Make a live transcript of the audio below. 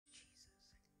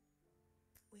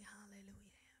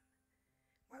Hallelujah.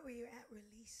 Right where you're at,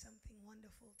 release something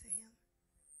wonderful to him.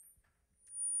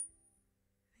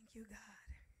 Thank you, God.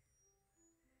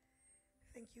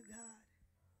 Thank you, God.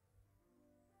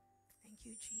 Thank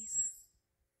you, Jesus.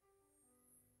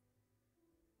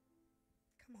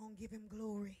 Come on, give him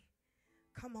glory.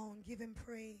 Come on, give him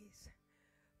praise.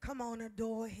 Come on,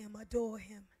 adore him, adore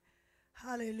him.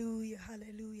 Hallelujah,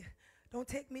 hallelujah. Don't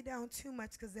take me down too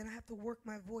much because then I have to work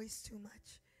my voice too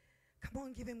much. Come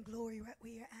on, give him glory right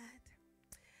where you're at.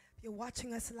 If you're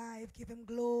watching us live, give him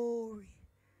glory.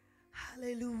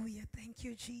 Hallelujah. Thank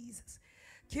you, Jesus.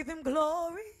 Give him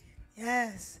glory.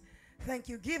 Yes. Thank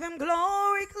you. Give him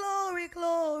glory, glory,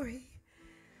 glory.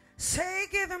 Say,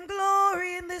 give him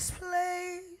glory in this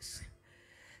place.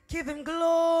 Give him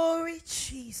glory,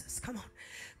 Jesus. Come on.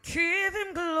 Give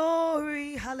him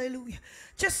glory. Hallelujah.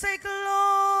 Just say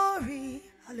glory.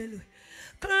 Hallelujah.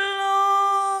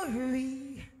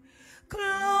 Glory.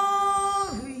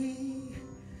 Glory.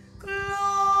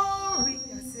 Glory.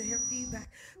 I still hear feedback.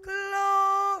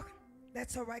 Glory.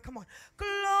 That's all right. Come on.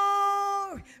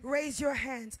 Glory. Raise your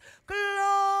hands.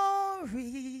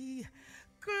 Glory.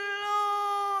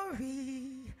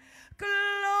 Glory.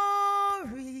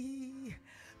 Glory.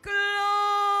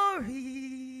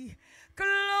 Glory.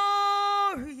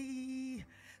 Glory.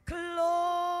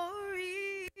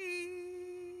 Glory.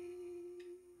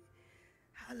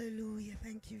 Hallelujah.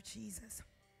 Thank you, Jesus.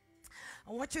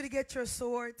 I want you to get your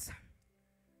swords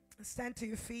and stand to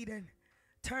your feet and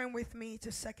turn with me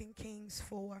to 2 Kings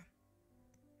 4.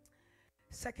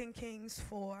 2 Kings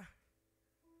 4.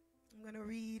 I'm going to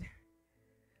read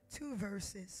 2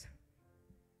 verses.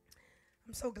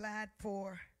 I'm so glad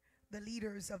for the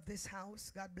leaders of this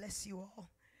house. God bless you all.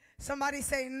 Somebody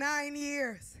say 9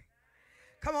 years.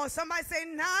 Come on, somebody say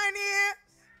 9 years.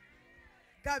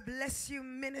 God bless you,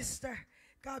 minister.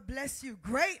 God bless you.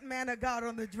 Great man of God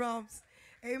on the drums.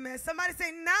 Amen. Somebody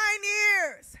say 9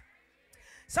 years.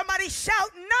 Somebody shout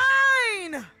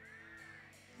 9.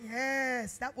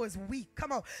 Yes, that was weak.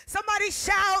 Come on. Somebody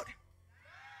shout.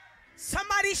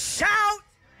 Somebody shout.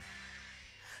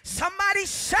 Somebody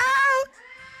shout.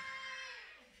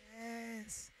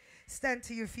 Yes. Stand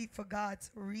to your feet for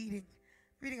God's reading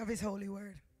of his holy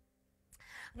word.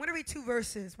 I'm going to read 2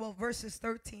 verses. Well, verses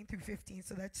 13 through 15,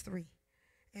 so that's 3.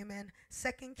 Amen.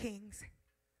 2 Kings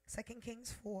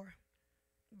 4,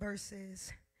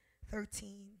 verses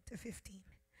 13 to 15.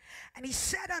 And he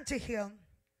said unto him,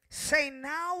 say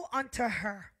now unto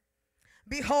her,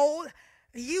 behold,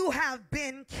 you have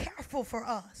been careful for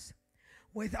us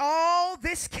with all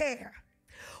this care.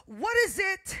 What is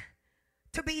it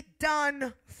to be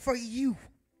done for you?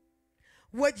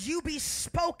 Would you be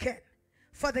spoken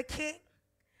for the king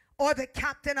or the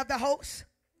captain of the host?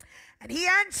 And he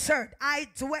answered,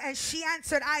 she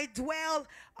answered, I dwell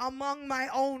among my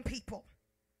own people.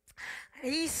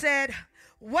 And he said,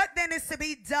 what then is to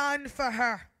be done for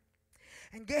her?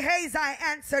 And Gehazi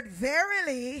answered,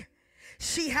 verily,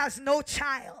 she has no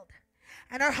child,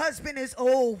 and her husband is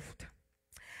old.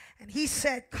 And he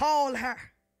said, call her.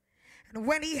 And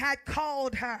when he had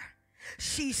called her,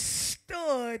 she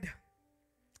stood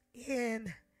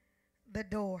in the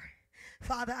door.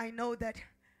 Father, I know that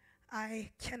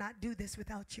I cannot do this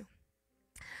without you.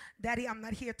 Daddy, I'm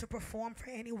not here to perform for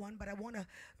anyone, but I want to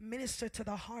minister to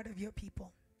the heart of your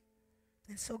people.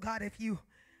 And so, God, if you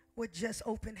would just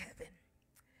open heaven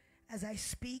as I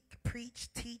speak, preach,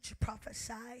 teach,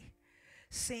 prophesy,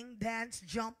 sing, dance,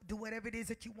 jump, do whatever it is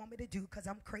that you want me to do, because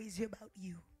I'm crazy about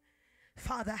you.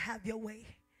 Father, have your way.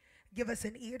 Give us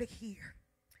an ear to hear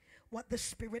what the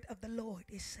Spirit of the Lord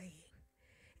is saying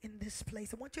in this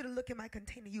place. I want you to look in my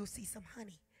container. You'll see some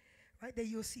honey. Right there,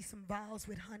 you'll see some vials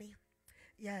with honey.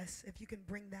 Yes, if you can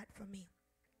bring that for me.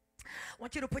 I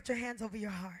want you to put your hands over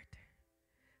your heart.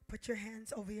 Put your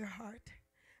hands over your heart.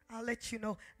 I'll let you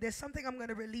know. There's something I'm going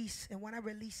to release, and when I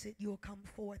release it, you'll come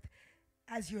forth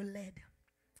as you're led.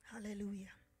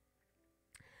 Hallelujah.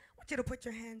 I want you to put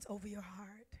your hands over your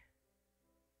heart.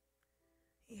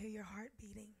 You hear your heart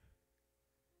beating?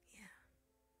 Yeah.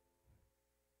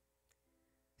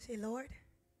 Say, Lord,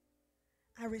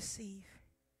 I receive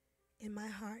in my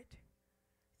heart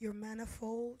your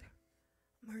manifold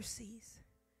mercies,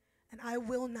 and I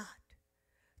will not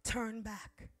turn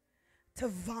back to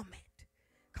vomit.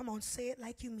 Come on, say it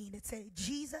like you mean it. Say,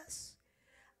 Jesus,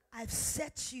 I've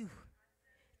set you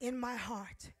in my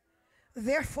heart.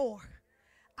 Therefore,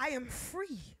 I am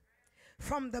free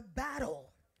from the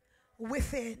battle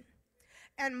within,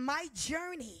 and my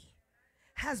journey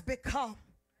has become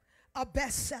a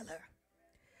bestseller.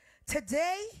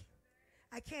 Today,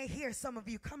 I can't hear some of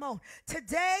you. Come on.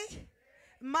 Today,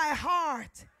 my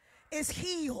heart is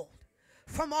healed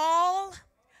from all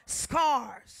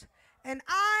scars, and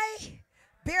I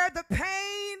bear the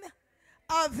pain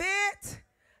of it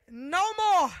no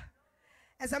more.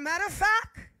 As a matter of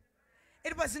fact,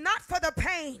 it was not for the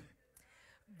pain,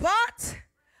 but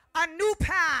a new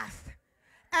path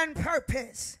and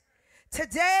purpose.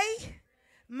 Today,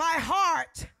 my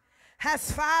heart has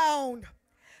found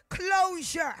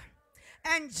closure,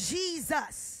 and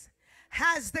Jesus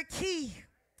has the key.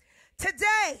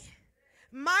 Today,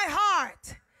 my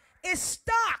heart is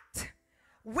stocked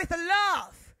with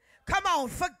love. Come on,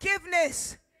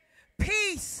 forgiveness,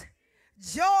 peace,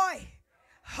 joy,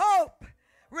 hope,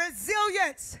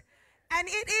 resilience, and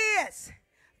it is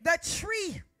the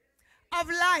tree of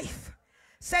life.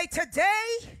 Say,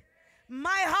 today,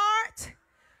 my heart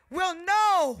will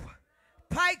know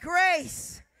by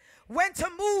grace when to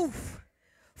move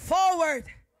forward,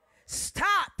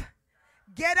 stop,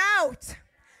 get out,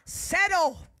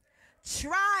 settle,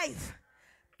 drive,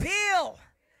 build,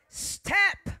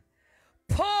 step,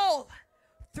 pull,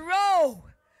 throw,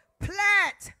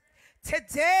 plant.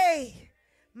 Today,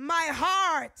 my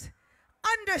heart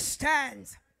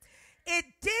understands it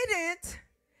didn't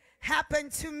happen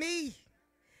to me.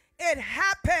 It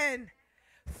happened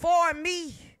for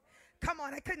me. Come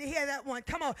on, I couldn't hear that one.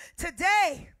 Come on.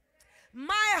 Today,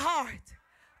 my heart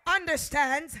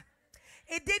understands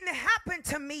it didn't happen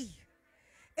to me.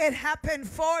 It happened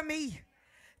for me.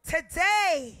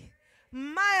 Today,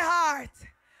 my heart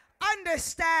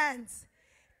understands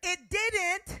it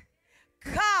didn't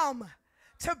come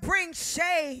to bring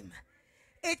shame.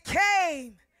 It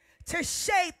came to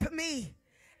shape me.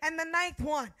 And the ninth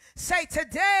one, say,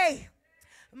 today,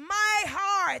 my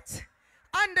heart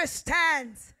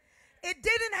understands it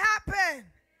didn't happen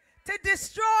to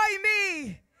destroy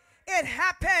me. It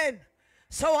happened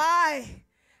so I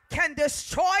can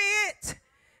destroy it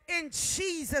in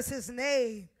Jesus'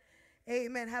 name.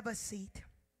 Amen. Have a seat.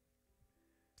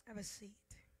 Have a seat.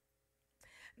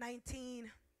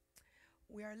 19,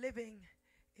 we are living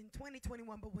in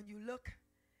 2021, but when you look,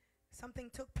 something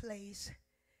took place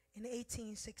in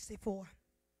 1864.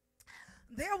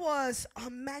 There was a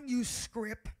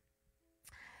manuscript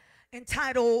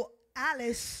entitled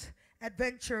Alice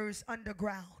Adventures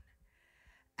Underground,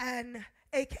 and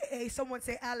AKA someone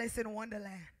say Alice in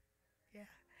Wonderland. Yeah.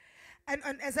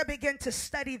 And as I began to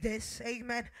study this,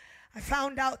 amen, I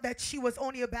found out that she was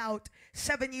only about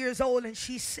 7 years old, and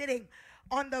she's sitting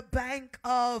on the bank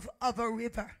of a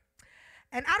river.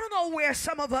 And I don't know where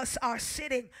some of us are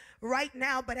sitting right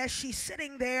now, but as she's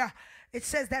sitting there, it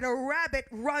says that a rabbit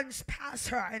runs past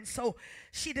her, and so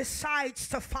she decides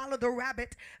to follow the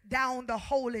rabbit down the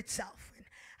hole itself. And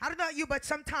I don't know you, but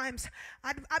sometimes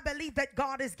I believe that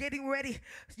God is getting ready.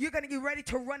 You're going to get ready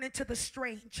to run into the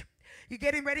strange. You're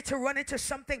getting ready to run into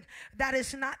something that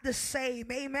is not the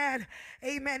same. Amen.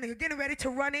 Amen. You're getting ready to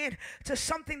run into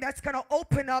something that's going to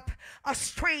open up a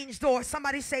strange door.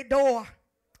 Somebody say door.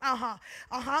 How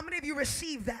many of you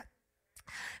received that?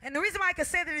 And the reason why I can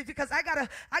say that is because I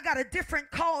got a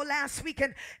different call last week,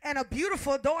 and a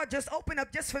beautiful door just opened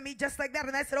up just for me, just like that.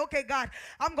 And I said, okay, God,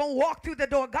 I'm going to walk through the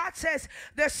door. God says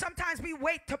there's sometimes we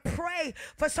wait to pray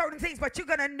for certain things, but you're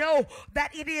going to know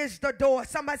that it is the door.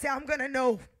 Somebody say, I'm going to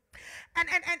know.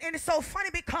 And it's so funny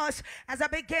because as I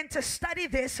began to study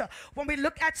this, when we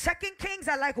look at 2 Kings,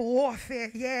 I like warfare,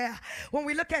 yeah. When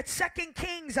we look at 2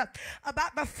 Kings,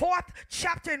 about the 4th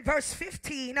chapter in verse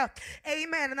 15,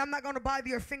 amen. And I'm not going to bother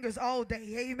your fingers all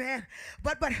day, amen.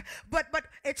 But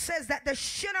it says that the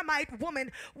Shunammite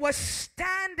woman was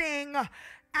standing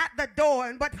at the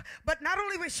door, but not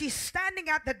only was she standing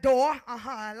at the door,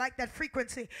 I like that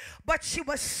frequency, but she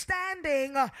was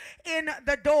standing in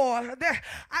the door. There,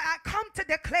 I come to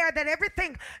declare that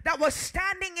everything that was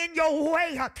standing in your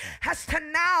way has to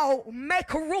now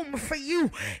make room for you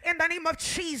in the name of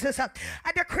Jesus. I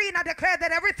decree and I declare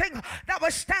that everything that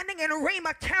was standing in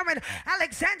Rhema, Karen,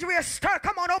 Alexandria, Stir,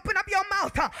 come on, open up your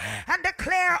mouth and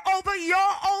declare over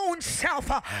your own self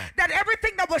that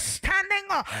everything that was standing,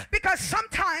 because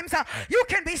sometimes you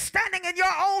can be standing in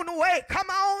your own way. Come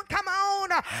on, come on,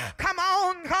 come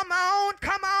on, come on,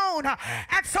 come on.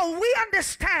 And so we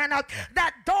understand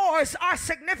that doors are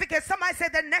significant. Somebody said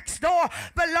the next door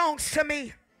belongs to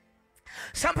me.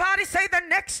 Somebody say the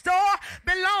next door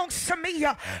belongs to me.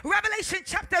 Revelation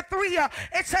chapter 3,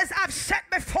 it says, I've set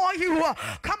before you,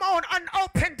 come on, an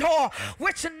open door,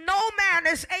 which no man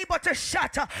is able to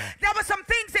shut. There were some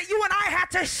things that you and I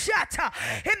had to shut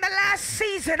in the last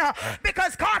season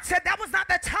because God said that was not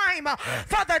the time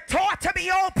for the door to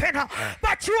be open.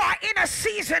 But you are in a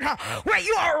season where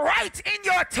you are right in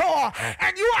your door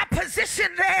and you are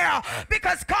positioned there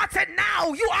because God said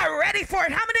now you are ready for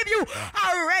it. How many of you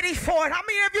are ready ready for it. How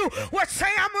many of you would say,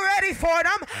 I'm ready for it?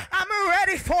 I'm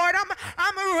ready for it.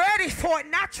 I'm ready for it.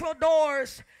 Natural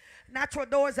doors. Natural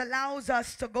doors allows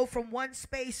us to go from one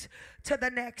space to the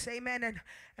next. Amen.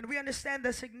 And we understand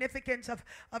the significance of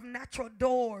natural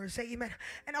doors. Amen.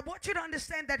 And I want you to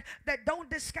understand that don't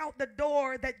discount the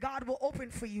door that God will open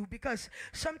for you, because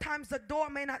sometimes the door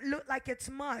may not look like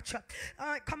it's much.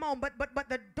 Come on, but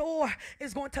the door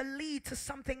is going to lead to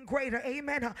something greater.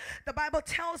 Amen. The Bible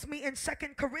tells me in 2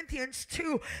 Corinthians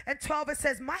 2:12, it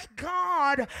says, my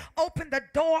God opened the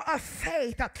door of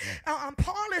faith.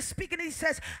 Paul is speaking, and he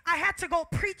says, I had to go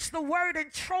preach the word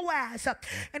in Troas.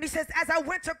 And he says, as I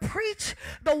went to preach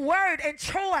the word in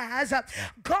Troas,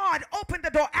 God opened the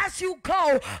door. As you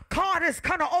go, God is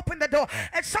going to open the door.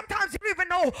 And sometimes you don't even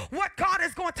know what God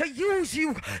is going to use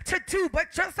you to do,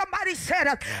 but just somebody said,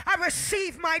 I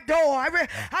receive my door.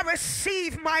 I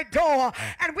receive my door.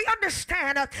 And we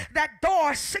understand that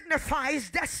door signifies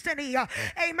destiny.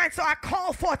 Amen. So I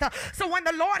call forth. So when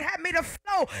the Lord had me to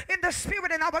flow in the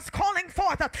spirit, and I was calling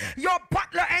forth your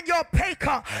butler and your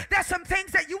baker, there's some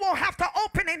things that you won't have to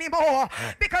open anymore,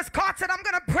 because God said, I'm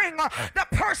going to bring the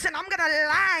person, I'm going to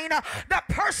line the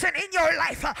person in your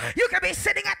life. You can be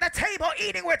sitting at the table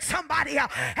eating with somebody, and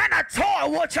a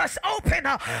door will just open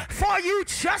for you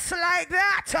just like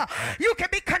that. You can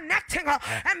be connecting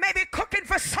and maybe cooking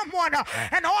for someone,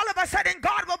 and all of a sudden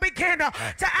God will begin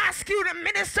to ask you to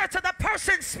minister to the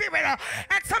person's spirit.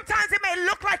 And sometimes it may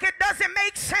look like it doesn't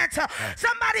make sense.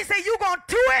 Somebody say, you're going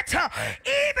to do it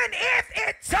even if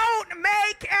it don't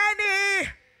make any.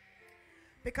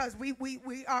 Because we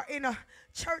are in a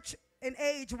church and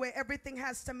age where everything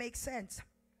has to make sense.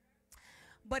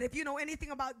 But if you know anything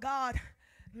about God,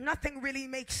 nothing really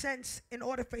makes sense in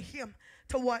order for him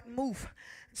to what? Move.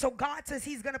 So God says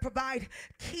he's going to provide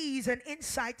keys and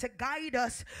insight to guide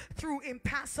us through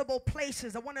impassable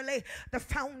places. I want to lay the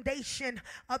foundation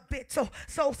a bit. So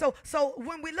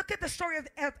when we look at the story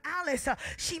of Alice,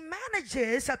 she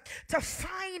manages to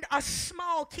find a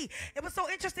small key. It was so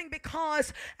interesting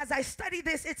because as I study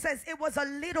this, it says it was a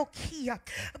little key,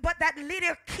 but that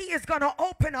little key is going to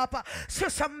open up to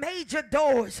some major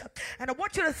doors. And I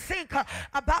want you to think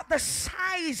about the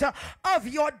size of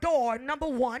your door. Number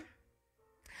one,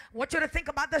 I want you to think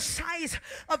about the size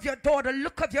of your door, the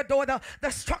look of your door, the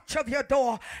structure of your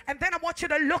door. And then I want you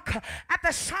to look at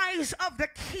the size of the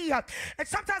key. And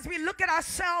sometimes we look at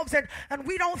ourselves and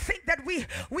we don't think that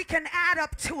we can add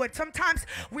up to it. Sometimes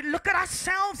we look at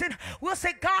ourselves and we'll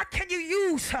say, God, can you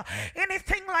use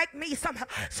anything like me?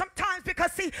 Sometimes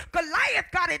because, see, Goliath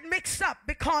got it mixed up,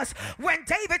 because when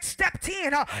David stepped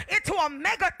into a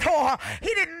mega door,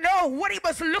 he didn't know what he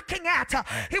was looking at.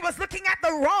 He was looking at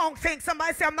the wrong thing.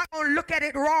 Somebody say, I'm not going to look at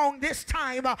it wrong this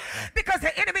time, because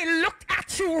the enemy looked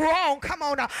at you wrong. Come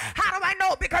on. How do I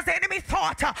know? Because the enemy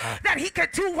thought that he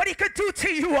could do what he could do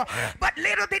to you, but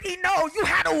little did he know you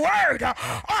had a word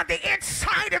on the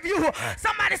inside of you.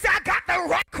 Somebody say, I got the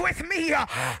rock with me.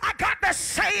 I got the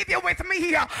Savior with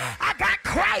me. I got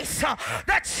Christ,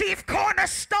 the chief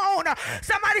cornerstone.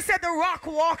 Somebody said, the rock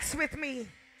walks with me.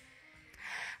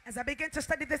 As I began to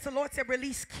study this, the Lord said,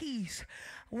 release keys.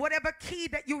 Whatever key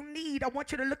that you need, I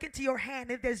want you to look into your hand.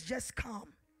 It has just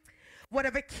come.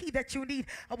 Whatever key that you need,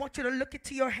 I want you to look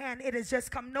into your hand. It has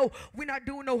just come. No, we're not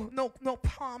doing no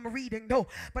palm reading. No,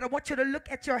 but I want you to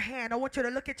look at your hand. I want you to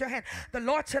look at your hand. The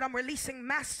Lord said, I'm releasing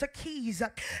master keys.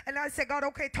 And I said, God,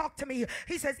 okay, talk to me.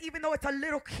 He says, even though it's a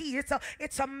little key,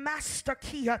 it's a master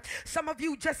key. Some of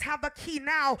you just have a key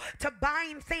now to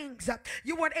bind things.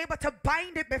 You weren't able to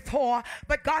bind it before,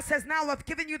 but God says, now I've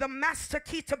given you the master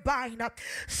key to bind.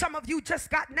 Some of you just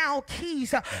got now keys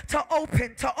to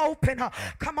open.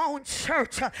 Come on, church.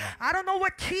 I don't know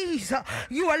what keys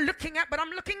you are looking at, but I'm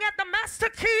looking at the master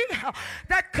key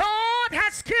that God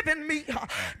has given me.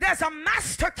 There's a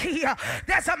master key.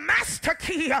 There's a master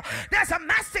key. There's a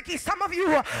master key. Some of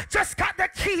you just got the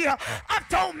key of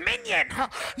dominion.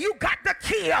 You got the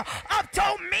key of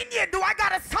dominion. Do I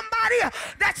got somebody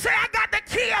that say, I got the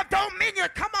key of dominion?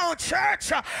 Come on,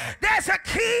 church. There's a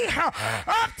key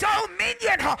of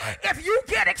dominion. If you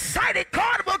get excited,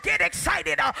 God will get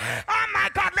excited. Oh my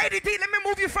God, Lady D, let me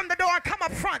move you from the door and come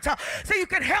up front so you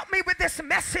can help me with this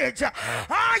message.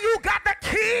 You got the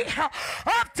key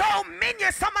of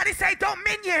dominion. Somebody say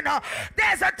dominion.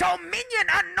 There's a dominion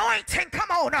anointing. Come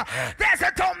on. There's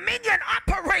a dominion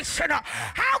operation.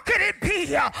 How could it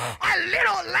be a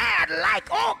little lad like,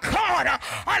 oh God,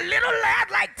 a little lad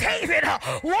like David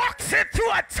walks into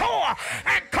a door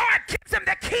and God gives him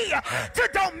the key to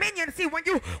dominion? See, when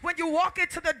you walk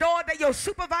into the door that your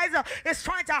supervisor is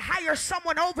trying to hire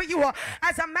someone over you.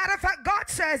 As a matter of fact, God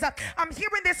says, I'm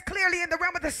hearing this clearly in the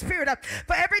realm of the spirit.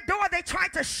 For every door they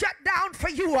tried to shut down for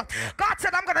you, God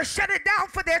said, I'm going to shut it down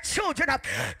for their children.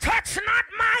 Touch not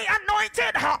my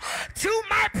anointed, to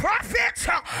my prophets.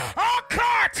 Oh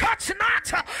God, touch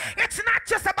not. It's not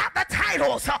just about the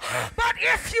titles, but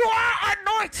if you are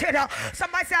anointed,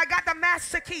 somebody say, I got the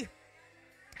master key.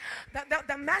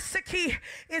 The master key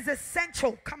is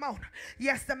essential. Come on.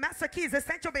 Yes, the master key is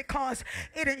essential because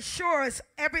it ensures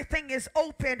everything is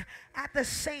open at the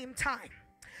same time.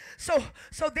 So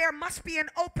there must be an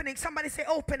opening. Somebody say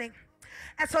opening.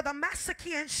 And so the master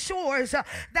key ensures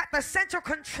that the central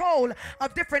control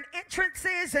of different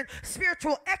entrances and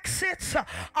spiritual exits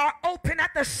are open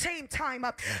at the same time.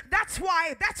 That's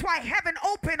why heaven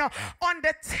opened on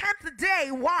the 10th day.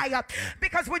 Why?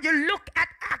 Because when you look at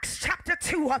Acts chapter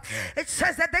 2, it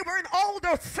says that they were in all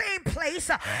the same place.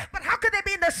 But how could they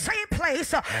be in the same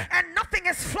place and nothing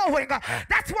is flowing?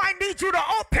 That's why I need you to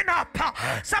open up.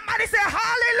 Somebody say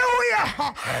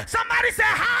hallelujah. Somebody say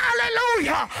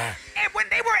hallelujah. And when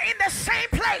they were in the same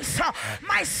place,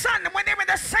 my son, when they were in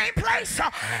the same place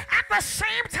at the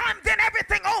same time, then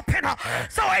everything opened.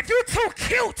 So if you're too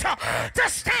cute to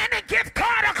stand and give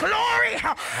God a glory,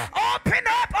 open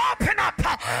up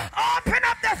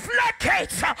the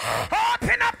floodgates,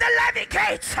 open up the levee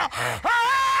gates,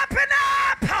 open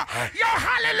up your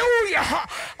hallelujah.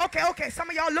 Okay, some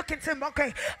of y'all looking to me.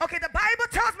 Okay, the Bible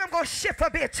tells me, I'm going to shift a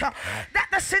bit, that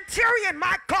the centurion,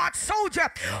 my God, soldier,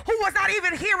 who was not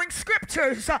even hearing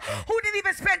scriptures, who didn't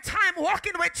even spend time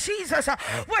walking with Jesus,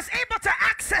 was able to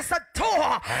access a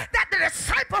door that the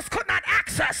disciples could not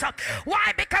access.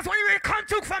 Why? Because when you become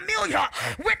too familiar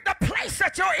with the place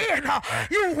that you're in,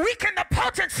 you weaken the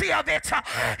potency of it,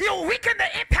 you weaken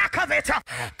the impact of it.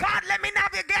 God, let me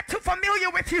never get too familiar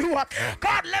with you.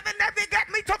 God, let me never get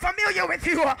me too familiar with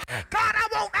you. God,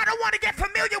 I don't want to get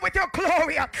familiar with your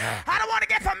glory. I don't want to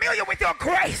get familiar with your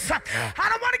grace. I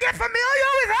don't want to get familiar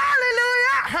with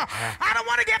hallelujah. I don't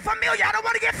want to get familiar. I don't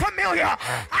want to get familiar.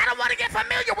 I don't want to get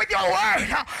familiar with your word.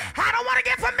 I don't want to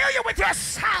get familiar with your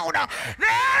sound.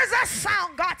 There's a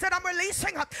sound. God said, I'm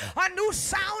releasing a new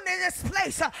sound in this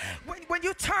place. When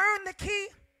you turn the key,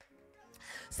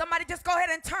 somebody just go ahead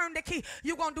and turn the key.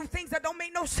 You're going to do things that don't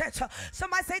make no sense.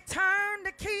 Somebody say, turn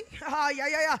the key.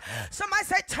 Yeah. Somebody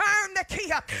say, turn the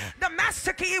key. The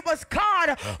master key was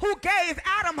God who gave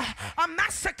Adam a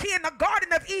master key in the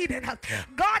Garden of Eden.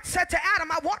 God said to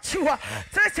Adam, I want you to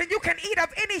listen, you can eat of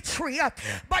any tree,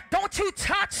 but don't you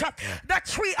touch the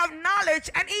tree of knowledge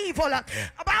and evil.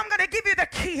 But I'm going to give you the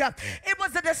key. It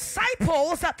was the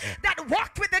disciples that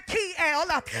walked with the key,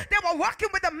 They were walking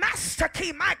with the master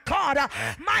key. My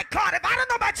God, if I don't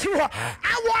know about you,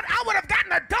 I would have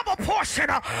gotten a double portion,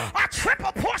 a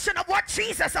triple portion of what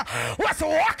Jesus was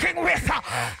walking with.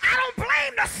 I don't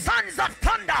blame the sons of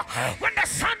thunder when the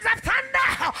sons of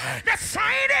thunder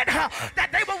decided that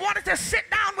they would wanted to sit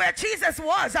down where Jesus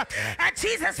was, and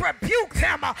Jesus rebuked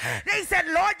them. They said,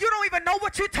 Lord, you don't even know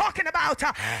what you're talking about.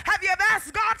 Have you ever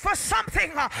asked God for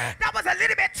something that was a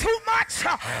little bit too much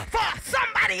for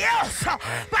somebody else,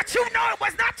 but you know it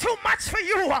was not too much for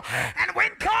you? And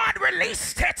when God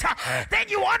released it, then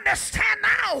you understand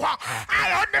now.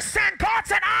 I understand. God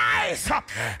said, eyes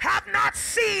have not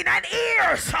seen and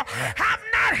ears have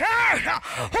not heard.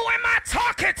 Who am I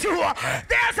talking to?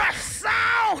 There's a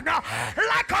sound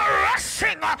like a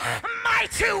rushing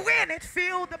mighty wind. It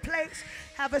filled the place.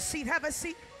 Have a seat.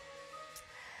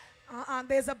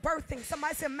 There's a birthing.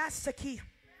 Somebody said master key.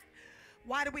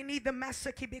 Why do we need the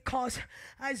master key? Because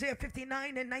Isaiah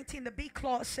 59:19, the B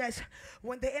clause says,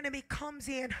 when the enemy comes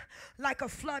in like a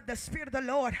flood, the Spirit of the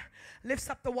Lord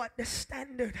lifts up the what? The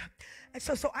standard. And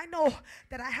so I know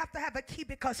that I have to have a key,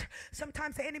 because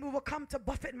sometimes the enemy will come to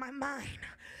buffet my mind.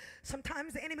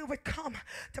 Sometimes the enemy would come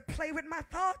to play with my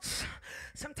thoughts.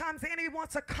 Sometimes the enemy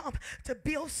wants to come to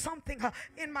build something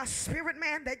in my spirit,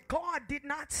 man, that God did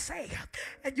not say.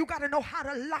 And you got to know how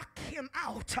to lock him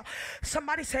out.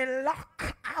 Somebody say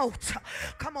lock out.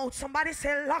 Come on, somebody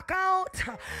say lock out.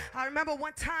 I remember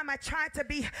one time I tried to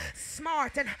be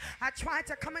smart, and I tried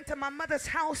to come into my mother's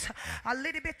house a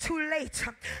little bit too late.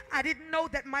 I didn't know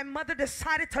that my mother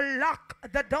decided to lock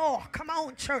the door. Come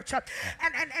on, church.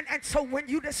 And so when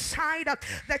you decide decide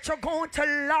that you're going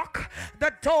to lock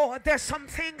the door. There's some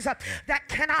things that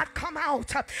cannot come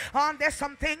out. There's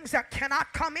some things that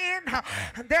cannot come in.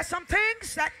 There's some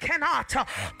things that cannot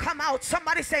come out.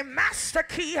 Somebody say, Master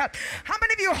Key. How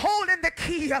many of you holding the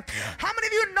key? How many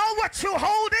of you know what you're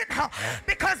holding?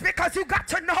 Because you got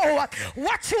to know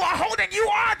what you are holding. You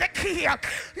are the key. You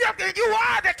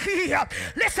are the key.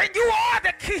 Listen, you are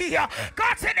the key.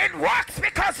 God said it works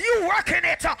because you work in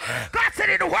it. God said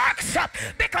it works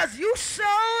because you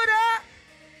showed up.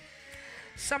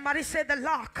 Somebody said the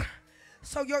lock.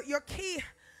 So your key,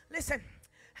 listen,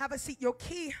 have a seat. Your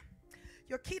key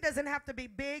doesn't have to be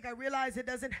big. I realize it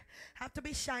doesn't have to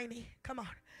be shiny. Come on.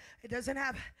 It doesn't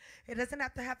have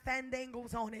to have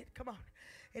fandangles on it. Come on.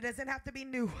 It doesn't have to be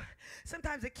new.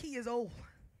 Sometimes the key is old.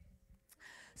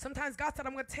 Sometimes God said,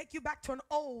 I'm going to take you back to an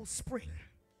old spring.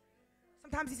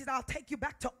 Sometimes he said, I'll take you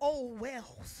back to old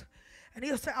wells. And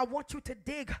he'll say, I want you to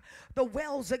dig the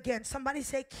wells again. Somebody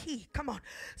say key. Come on.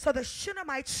 So the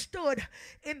Shunammite stood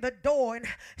in the door, and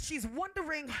she's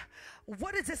wondering,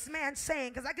 what is this man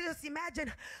saying? Because I can just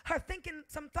imagine her thinking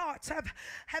some thoughts.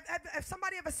 Have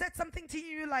somebody ever said something to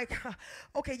you like,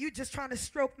 okay, you just trying to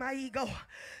stroke my ego.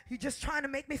 You just trying to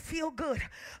make me feel good.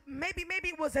 Maybe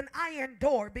it was an iron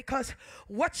door, because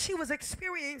what she was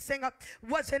experiencing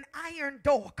was an iron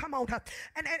door. Come on.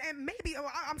 And maybe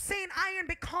I'm saying iron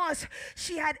because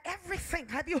she had everything.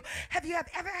 Have you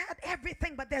ever had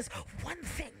everything, but there's one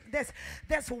thing.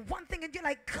 There's one thing, and you're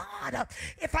like, God,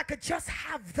 if I could just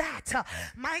have that.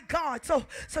 My God. So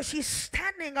she's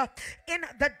standing in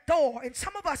the door, and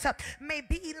some of us may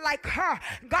be like her.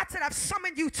 God said, I've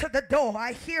summoned you to the door.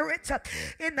 I hear it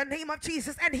in the name of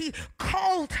Jesus. And he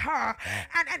called her,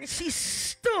 and she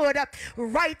stood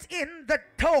right in the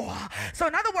door. So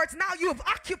in other words, now you have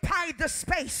occupied the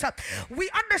space. We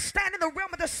understand in the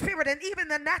realm of the spirit and even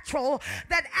the natural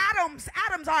that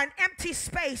atoms are an empty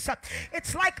space.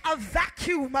 It's like a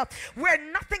vacuum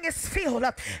where nothing is filled.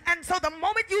 And so the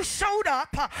moment you showed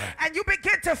up and you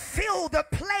begin to fill the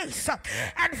place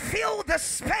and fill the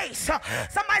space,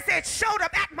 somebody said, showed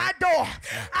up at my door.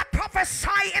 I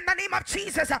prophesy in the name of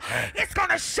Jesus, it's going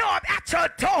to show up at your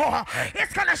door.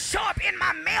 It's going to show up in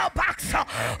my mailbox.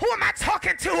 Who am I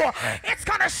talking to? It's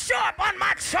going to show up on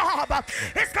my job.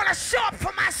 It's going to show up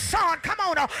for my son. Come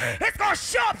on. It's going to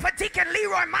show up for Deacon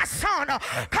Leroy, my son.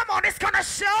 Come on. It's going to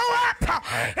show up.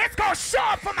 It's going to show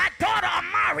up for my daughter,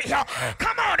 Amari.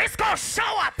 Come on. It's going to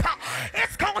show up.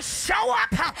 It's going to show up.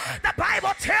 The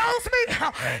Bible tells me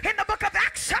in the book of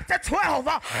Acts chapter 12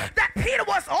 that Peter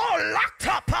was all locked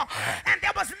up and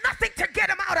there was nothing to get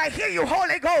him out. I hear you,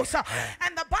 Holy Ghost.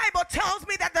 And the Bible tells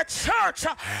me that the church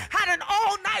had an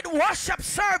all-night worship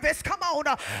service. Come on.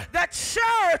 The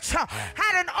church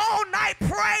had an all-night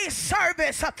praise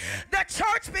service. The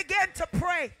church began to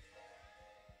pray.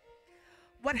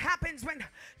 What happens when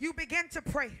you begin to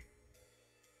pray?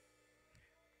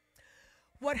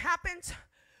 What happens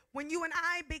when you and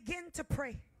I begin to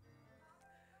pray?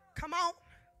 Come on.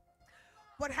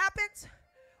 What happens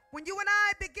when you and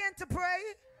I begin to pray?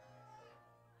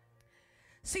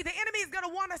 See, the enemy is going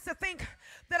to want us to think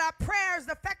that our prayers,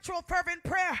 the effectual, fervent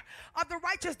prayer of the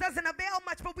righteous doesn't avail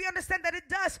much, but we understand that it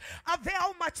does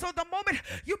avail much. So the moment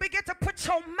you begin to put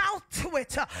your mouth to it,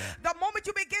 the moment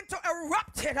you begin to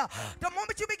erupt it, the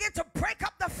moment you begin to break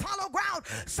up the fallow ground,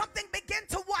 something begin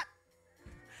to what?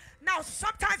 Now,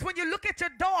 sometimes when you look at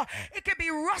your door, it can be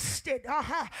rusted.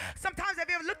 Sometimes, have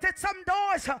you ever looked at some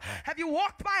doors? Have you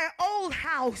walked by an old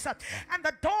house and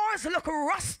the doors look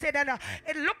rusted and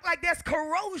it looked like there's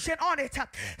corrosion on it?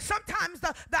 Sometimes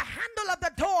the handle of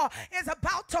the door is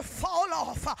about to fall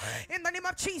off in the name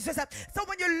of Jesus. So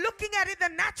when you're looking at it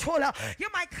in the natural, you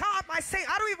might say,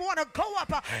 I don't even want to go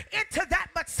up into that,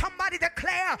 but somebody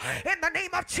declare in the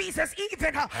name of Jesus,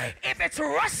 even if it's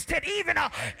rusted, even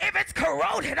if it's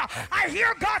corroded, I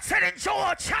hear God said in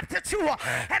Joel chapter 2,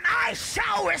 and I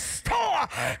shall restore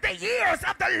the years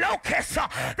of the locust,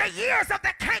 the years of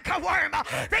the cankerworm,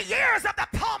 the years of the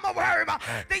palmer worm,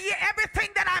 everything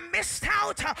that I missed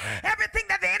out, everything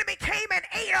that the enemy came and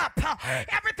ate up,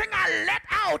 everything I let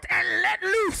out and let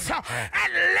loose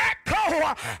and let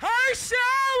go, I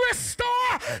shall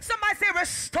restore. Somebody say,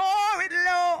 restore it,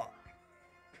 Lord.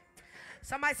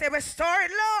 Somebody say, restore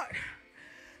it, Lord.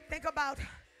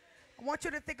 I want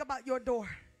you to think about your door.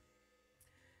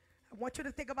 I want you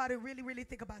to think about it, really, really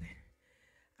think about it.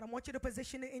 And I want you to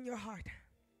position it in your heart.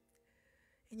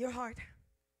 In your heart.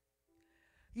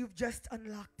 You've just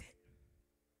unlocked it.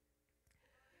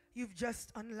 You've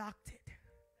just unlocked it.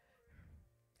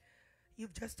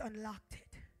 You've just unlocked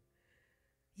it.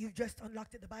 You've just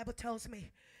unlocked it. The Bible tells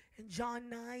me in John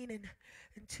 9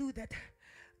 and 2 that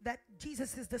that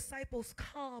Jesus' disciples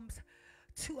comes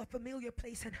to a familiar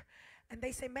place, and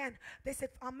they say, man, they said,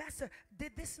 Master,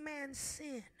 did this man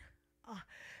sin?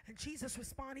 And Jesus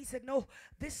responded, he said, no,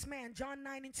 this man, John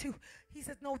 9:2, he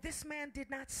says, no, this man did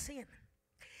not sin.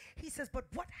 He says, but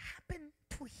what happened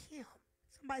to him?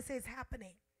 Somebody says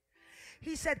happening.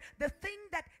 He said the thing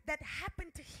that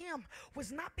happened to him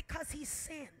was not because he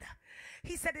sinned.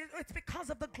 He said it's because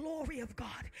of the glory of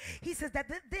God. He says that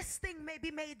this thing may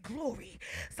be made glory.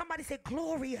 Somebody say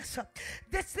glorious.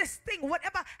 This thing,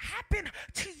 whatever happened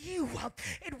to you,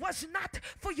 it was not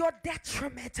for your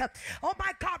detriment. Oh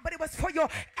my God, but it was for your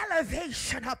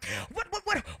elevation.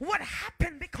 What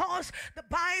happened? Because the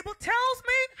Bible tells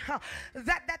me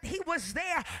that he was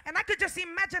there, and I could just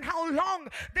imagine how long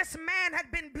this man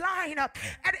had been blind.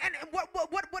 And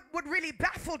what really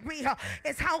baffled me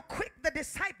is how quick the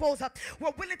disciples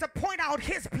were willing to point out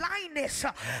his blindness.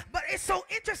 But it's so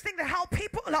interesting that how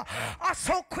people are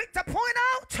so quick to point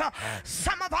out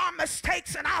some of our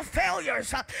mistakes and our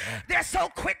failures. They're so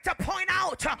quick to point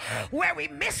out where we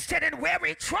missed it and where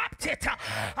we dropped it.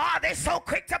 They're so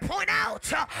quick to point out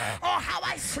how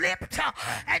I slipped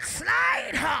and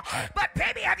slide. But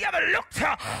baby, have you ever looked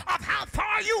of how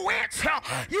far you went?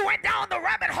 You went down the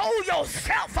rabbit hole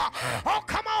yourself. Oh,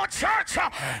 come on, church.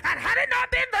 And had it not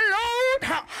been the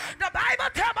Lord, the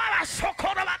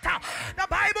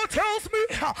Bible tells me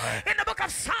in the book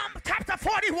of Psalm chapter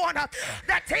 41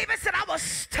 that David said, I was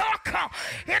stuck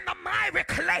in the miry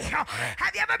clay.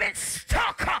 Have you ever been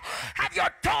stuck? Have your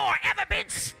door ever been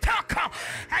stuck?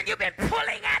 And you've been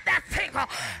pulling at that thing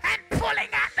and pulling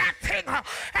at that thing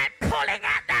and pulling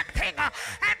at that thing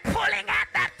and pulling at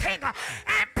that thing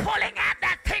and pulling at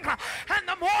that thing. And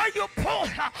the more you pull,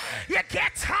 you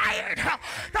get tired.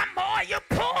 The more you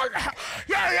pull,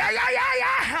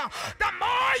 the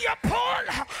more you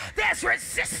pull, there's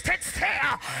resistance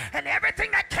there. And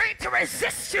everything that came to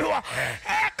resist you,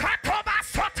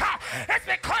 it's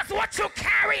because what you're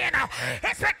carrying,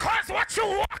 it's because what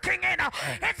you're walking in,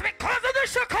 it's because of the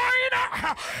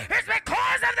Shekinah, it's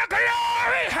because of the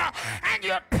glory. And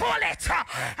you pull it,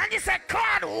 and you say,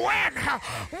 God,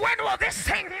 when will this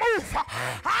thing move?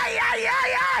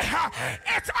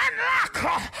 It's unlocked.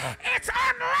 It's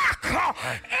unlocked.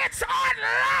 It's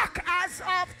unlocked as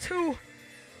of two.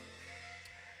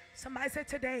 Somebody say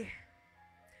today.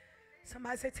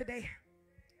 Somebody say today.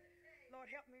 Lord,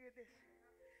 help me with this.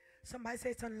 Somebody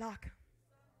say it's unlocked.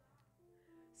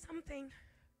 Something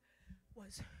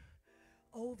was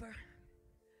over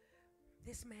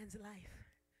this man's life.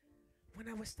 When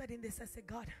I was studying this, I said,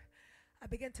 God, I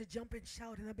began to jump and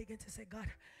shout, and I began to say, God,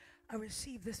 I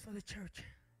receive this for the church.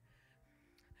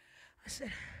 I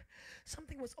said,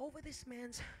 something was over this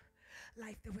man's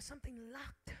life. There was something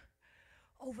locked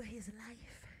over his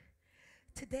life.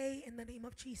 Today, in the name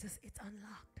of Jesus, it's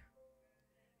unlocked.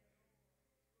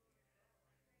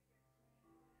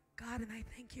 God, and I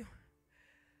thank you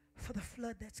for the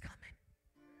flood that's coming.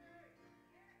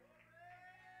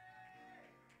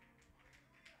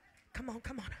 Come on,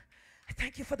 come on. I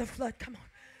thank you for the flood. Come on.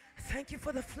 Thank you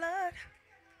for the flood.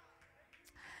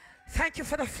 Thank you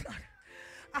for the flood.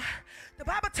 The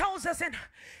Bible tells us in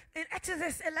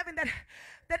Exodus 11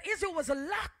 that Israel was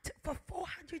locked for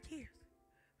 400 years.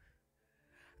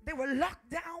 They were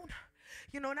locked down.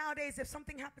 You know, nowadays, if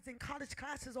something happens in college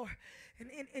classes or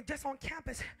in just on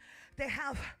campus, they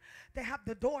have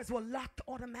the doors were locked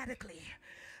automatically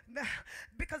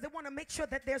because they want to make sure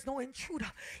that there's no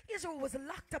intruder. Israel was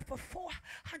locked up for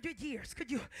 400 years. Could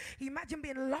you imagine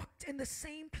being locked in the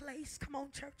same place? Come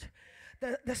on, church.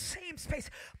 The same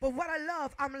space. But what I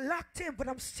love, I'm locked in, but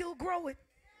I'm still growing.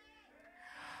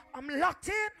 I'm locked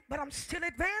in, but I'm still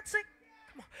advancing.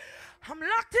 Come on. I'm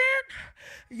locked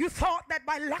in. You thought that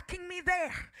by locking me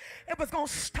there, it was going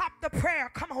to stop the prayer.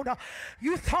 Come on.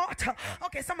 You thought,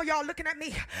 okay, some of y'all looking at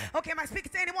me. Okay, am I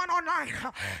speaking to anyone online?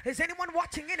 Is anyone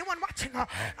watching? Anyone watching?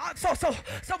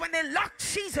 So when they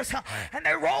locked Jesus and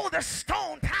they rolled the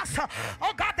stone past,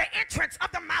 oh God, the entrance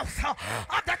of the mouth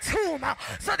of the tomb.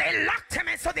 So they locked him,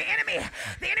 and so the enemy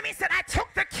said, I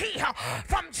took the key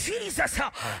from Jesus.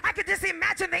 I could just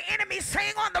imagine the enemy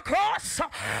saying on the cross,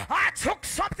 I took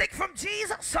something from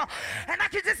Jesus, and I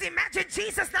can just imagine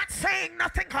Jesus not saying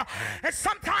nothing. And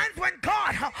sometimes when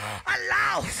God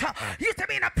allows you to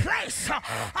be in a place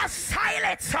of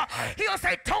silence, he'll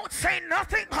say, don't say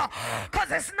nothing,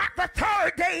 because it's not the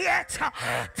third day yet.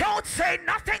 Don't say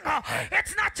nothing.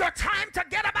 It's not your time to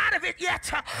get up out of it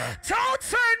yet. Don't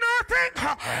say nothing,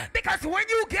 because when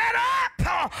you get up,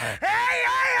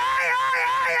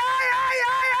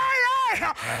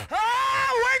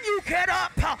 when you get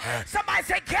up, somebody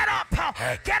say get up.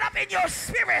 Get up in your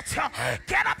spirit.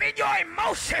 Get up in your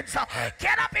emotions.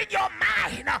 Get up in your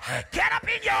mind. Get up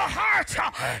in your heart.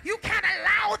 You can't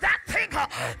allow that thing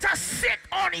to sit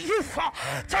on you,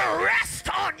 to rest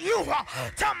on you,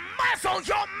 to muzzle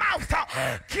your mouth.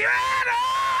 Get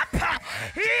up.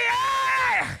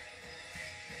 Yeah.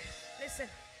 Listen.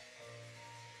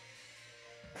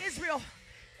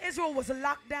 Israel was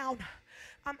locked down.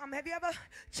 Have you ever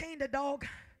chained a dog?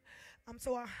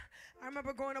 I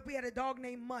remember growing up, we had a dog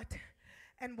named Mutt.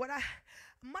 And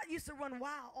Mutt used to run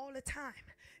wild all the time.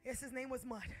 Yes, his name was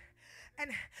Mutt.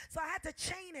 And so I had to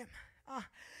chain him.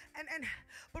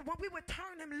 But when we would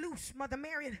turn him loose, Mother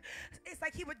Marion, it's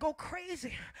like he would go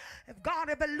crazy. If God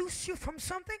ever loosed you from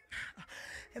something,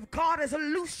 if God has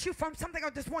loosed you from something, I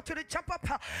just want you to jump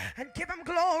up and give him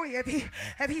glory.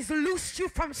 If he's loosed you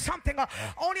from something,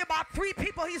 only about 3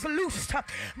 people he's loosed.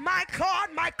 My God,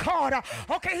 my God.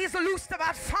 Okay, he's loosed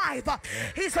about 5.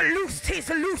 He's loosed.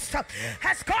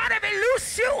 Has God ever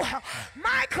loosed you?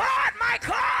 My God, my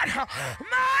God.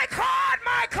 My God,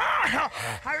 my God.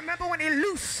 I remember when he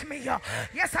loosed me.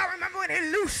 Yes, I remember when he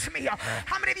loosed me.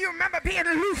 How many of you remember being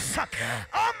loose?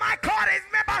 Oh my God,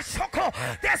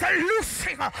 there's a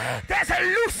loosing. There's a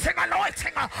loosing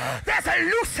anointing. There's a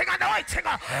loosing anointing.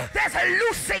 There's a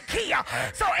loosing key.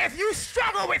 So if you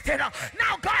struggle with it,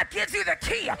 now God gives you the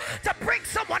key to bring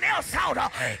someone else out.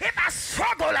 If I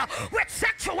struggle with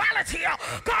sexuality,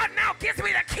 God now gives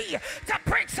me the key to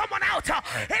bring someone out.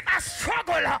 If I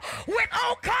struggle with,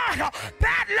 oh God,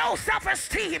 bad low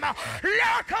self-esteem, now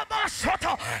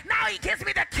he gives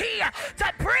me the key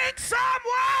to bring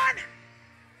someone.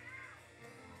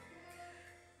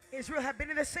 Israel had been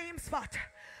in the same spot,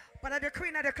 but I decree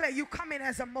and I declare you come in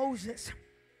as a Moses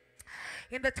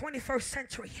in the 21st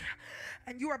century,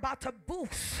 and you're about to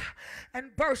boost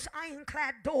and burst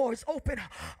ironclad doors open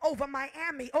over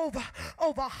Miami, over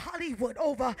Hollywood,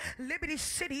 over Liberty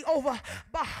City, over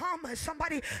Bahamas.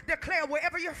 Somebody declare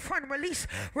wherever you're from, release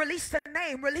the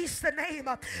name, release the name,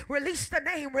 release the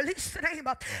name, release the name.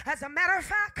 As a matter of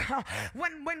fact,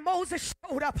 when Moses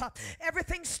showed up,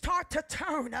 everything started to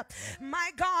turn.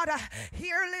 My God,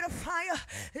 here a little fire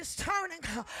is turning.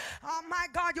 Oh my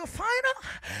God, you'll find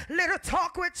a little talk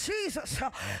with Jesus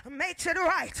makes it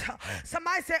right.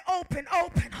 Somebody say open,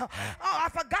 open. Oh, I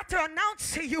forgot to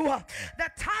announce to you the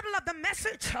title of the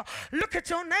message. Look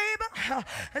at your neighbor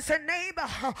and say, neighbor,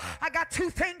 I got 2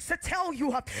 things to tell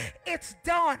you. It's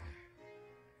done.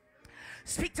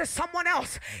 Speak to someone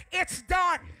else. It's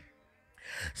done.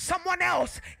 Someone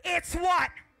else, it's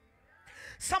what?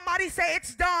 Somebody say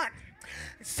it's done.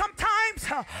 Sometimes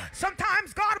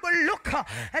God will look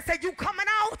and say, you coming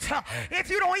out if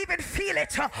you don't even feel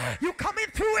it. You coming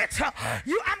through it.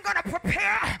 I'm going to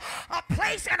prepare a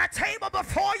place and a table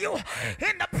before you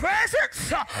in the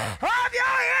presence of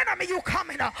your enemy. You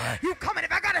coming.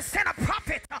 If I got to send a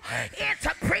prophet in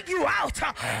to bring you out.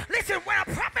 Listen, when a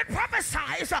prophet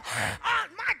prophesies, oh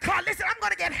my God, listen, I'm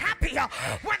going to get happy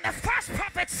when the first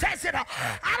prophet says it.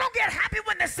 I don't get happy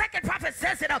when the second prophet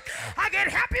says it. I get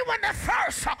happy when the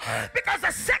first, because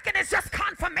the second is just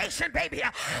confirmation, baby.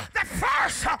 The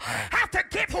first have to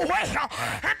give away,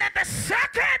 and then the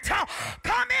second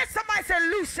come in. Somebody say,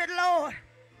 loose it, Lord.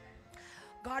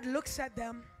 God looks at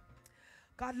them.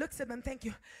 God looks at them. Thank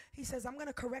you. He says, I'm going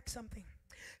to correct something.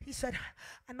 He said,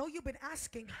 I know you've been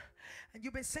asking and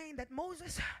you've been saying that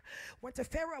Moses went to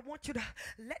Pharaoh, I want you to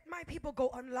let my people go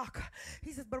unlock.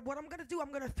 He says, but what I'm going to do, I'm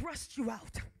going to thrust you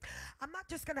out. I'm not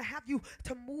just going to have you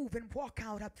to move and walk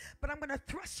out, but I'm going to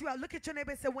thrust you out. Look at your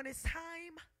neighbor and say, when it's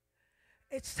time,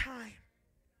 it's time.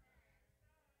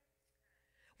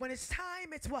 When it's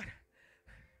time, it's what?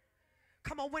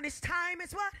 Come on, when it's time,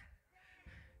 it's what?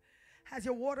 Has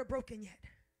your water broken yet?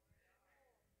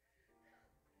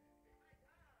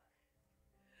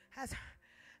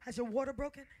 Has your water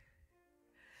broken?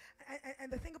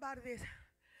 And the thing about it is,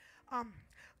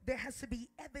 there has to be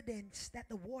evidence that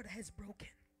the water has broken.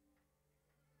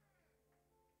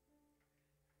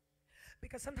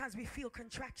 Because sometimes we feel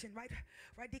contraction, right?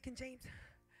 Right, Deacon James?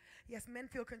 Yes, men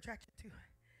feel contraction too,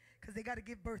 because they got to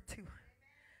give birth too.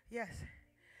 Yes,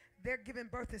 their giving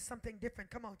birth is something different.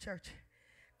 Come on, church.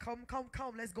 Come.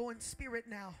 Let's go in spirit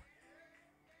now.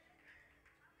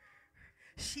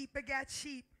 Sheep begat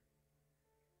sheep.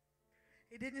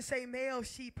 It didn't say male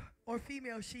sheep or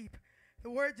female sheep. The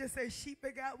word just says sheep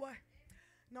begat what?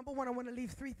 Number one, I want to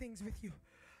leave 3 things with you.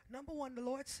 Number one, the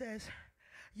Lord says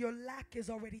your lack is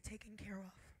already taken care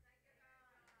of.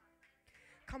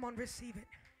 Come on, receive it.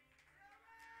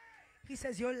 He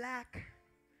says your lack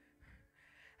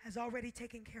has already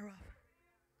taken care of.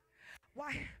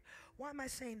 Why am I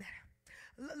saying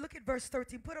that? Look at verse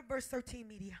 13. Put up verse 13,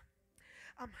 media.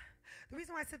 The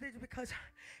reason why I said this is because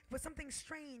it was something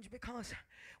strange, because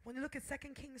when you look at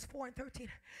 2 Kings 4 and 13,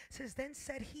 it says, then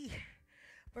said he,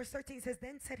 verse 13 says,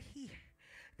 then said he,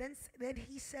 then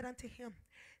he said unto him,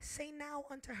 say now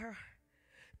unto her,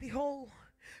 behold,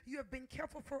 you have been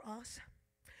careful for us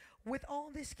with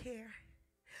all this care.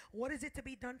 What is it to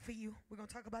be done for you? We're going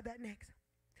to talk about that next.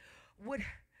 Would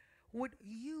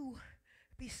you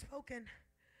be spoken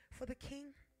for the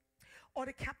king or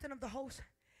the captain of the host?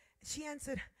 She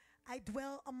answered, I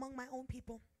dwell among my own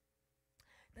people.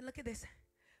 Then look at this,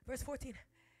 verse 14.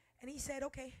 And he said,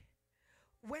 okay,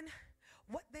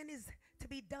 what then is to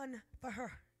be done for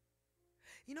her?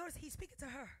 You notice he's speaking to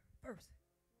her first.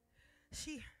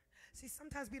 See,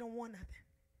 sometimes we don't want nothing.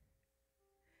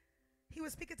 He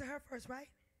was speaking to her first, right?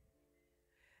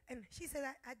 And she said,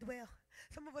 I dwell.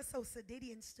 Some of us so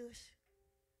sedity and stush.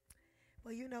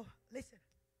 Well, you know, listen.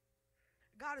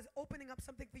 God is opening up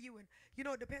something for you, and you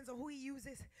know, it depends on who he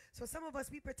uses. So some of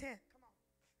us, we pretend. Come on.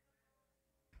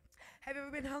 Have you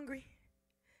ever been hungry?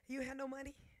 You had no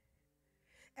money?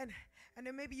 And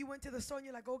then maybe you went to the store and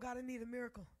you're like, oh God, I need a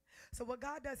miracle. So what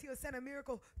God does, he'll send a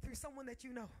miracle through someone that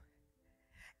you know.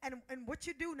 And what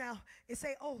you do now is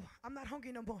say, oh, I'm not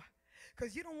hungry no more.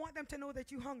 Because you don't want them to know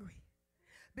that you're hungry.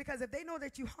 Because if they know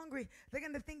that you're hungry, they're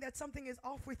going to think that something is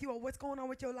off with you or what's going on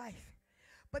with your life.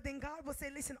 But then God will say,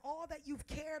 listen, all that you've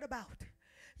cared about,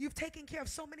 you've taken care of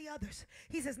so many others.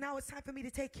 He says, now it's time for me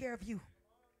to take care of you.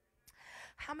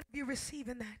 How many of you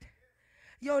receiving that?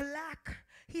 Your lack,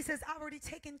 he says, I've already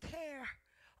taken care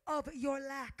of your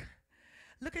lack.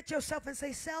 Look at yourself and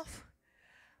say, self,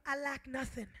 I lack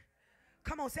nothing.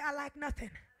 Come on, say, I lack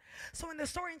nothing. So in the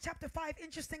story in chapter 5,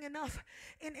 interesting enough,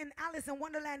 in Alice in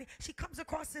Wonderland, she comes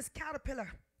across this caterpillar.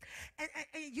 And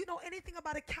you know anything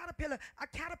about a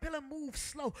caterpillar moves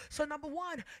slow. So number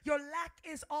one, your lack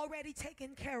is already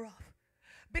taken care of,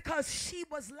 because she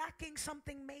was lacking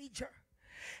something major.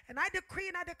 And I decree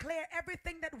and I declare,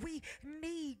 everything that we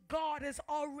need, God has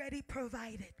already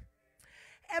provided.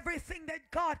 Everything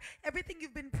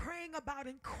you've been praying about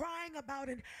and crying about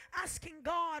and asking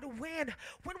God, when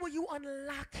will you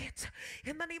unlock it?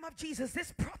 In the name of Jesus,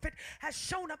 this prophet has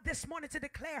shown up this morning to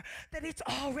declare that it's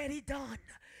already done.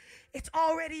 It's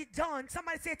already done.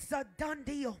 Somebody say it's a done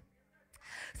deal.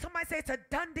 Somebody say it's a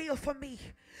done deal for me.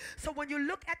 So when you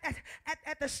look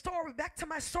at the story, back to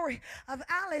my story of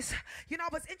Alice, you know,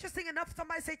 it was interesting enough,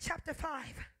 somebody say chapter 5.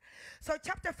 So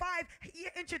chapter 5, he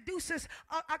introduces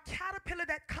a caterpillar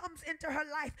that comes into her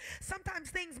life. Sometimes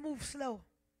things move slow.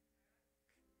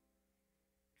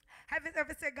 Have you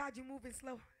ever said, God, you're moving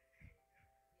slow?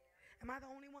 Am I the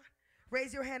only one?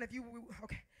 Raise your hand if you,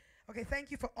 okay. Okay,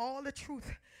 thank you for all the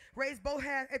truth. Raise both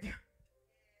hands if you.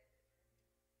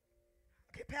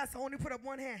 Okay, Pastor, only put up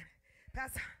one hand.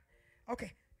 Pastor,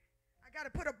 okay. I got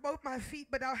to put up both my feet,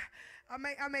 but I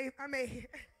may.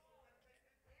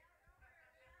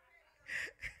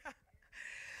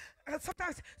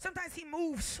 Sometimes he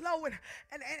moves slow, and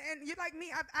you're like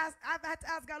me. I've had to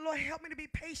ask God, Lord, help me to be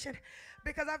patient,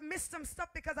 because I've missed some stuff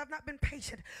because I've not been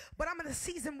patient. But I'm in a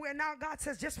season where now God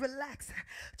says, just relax.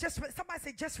 Somebody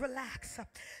say, just relax.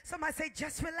 Somebody say,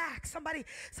 just relax. Somebody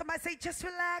say, just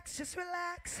relax, just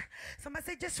relax. Somebody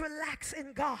say, just relax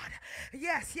in God.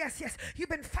 Yes. You've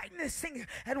been fighting this thing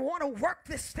and want to work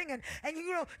this thing, and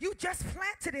you know, you just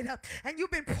planted it up, and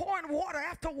you've been pouring water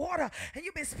after water, and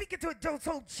you've been speaking to it.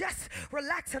 So just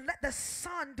relax and let the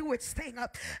sun do its thing.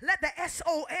 Let the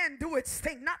S-O-N do its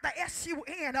thing, not the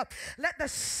S-U-N. Let the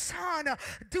sun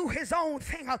do his own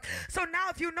thing. So now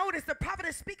if you notice, the prophet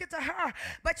is speaking to her,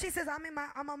 but she says,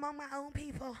 I'm among my own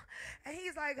people. And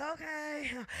he's like,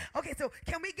 okay, so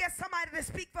can we get somebody to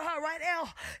speak for her, right, El?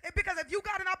 Because if you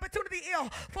got an opportunity, El,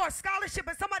 for a scholarship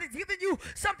and somebody's giving you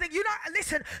something,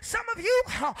 listen, some of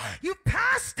you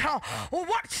passed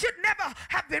what should never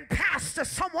have been passed to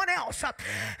someone else.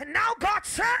 And now God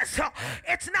says,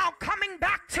 it's now coming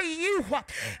back to you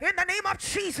in the name of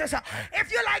Jesus.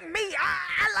 If you're like me,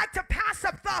 I like to pass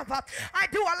up stuff. I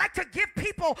do. I like to give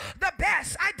people the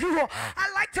best. I do.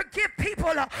 I like to give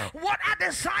people what I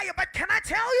desire. But can I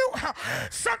tell you,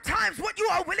 sometimes what you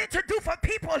are willing to do for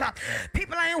people,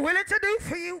 people ain't willing to do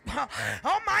for you.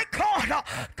 Oh my God.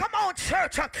 Come on,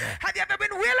 church. Have you ever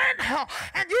been willing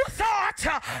and you thought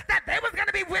that they was going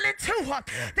to be willing to?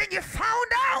 Then you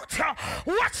found out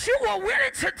what what you were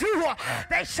willing to do,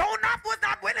 they sure enough was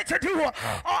not willing to do. Or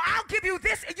I'll give you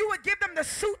this, and you would give them the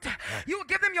suit, you would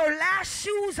give them your last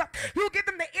shoes, you would give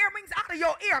them the earrings out of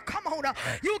your ear, come on,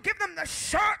 you will give them the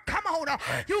shirt, come on,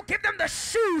 you will give them the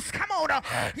shoes, come on,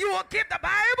 you will give, the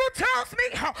Bible tells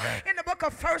me in the book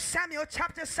of 1 Samuel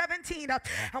chapter 17,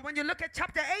 and when you look at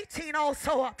chapter 18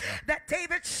 also, that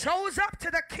David shows up to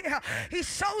the king, he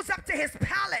shows up to his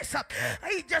palace,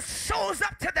 he just shows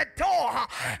up to the door,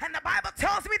 and the Bible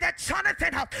tells me that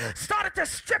Jonathan started to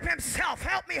strip himself.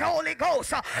 Help me, Holy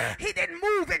Ghost. He didn't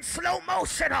move in slow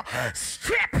motion.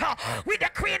 Strip. We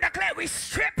decree and declare we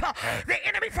strip the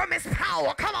enemy from his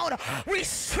power. Come on. We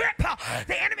strip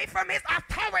the enemy from his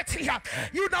authority.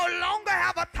 You no longer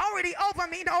have authority over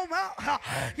me no more.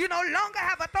 You no longer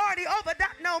have authority over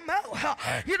that no more.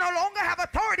 You no longer have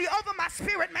authority over my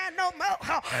spirit man no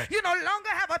more. You no longer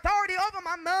have authority over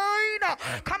my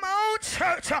mind. Come on,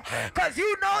 church, because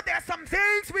you know there's some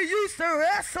things we used to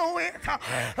wrestle with.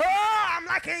 Oh, I'm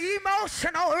like an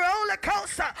emotional roller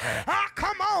coaster. Oh,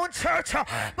 come on, church.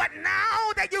 But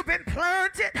now that you've been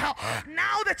planted,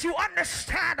 now that you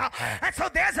understand, and so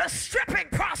there's a stripping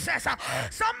process.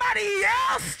 Somebody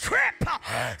else strip.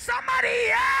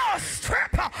 Somebody else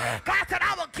strip. God said,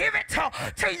 I will give it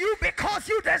to you because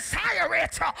you desire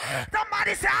it.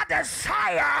 Somebody said, I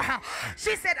desire.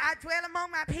 She said, I dwell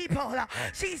among my people.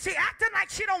 She acting like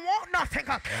she don't want nothing.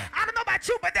 I don't know about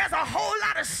you, but there's a whole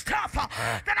lot of stuff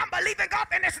that I'm believing God,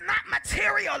 and it's not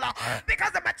material,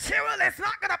 because the material is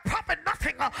not going to profit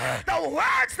nothing. The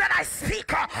words that I speak,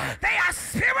 they are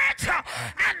spirit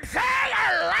and they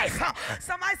are life.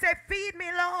 Somebody say, feed me,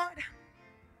 Lord.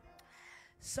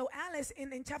 So Alice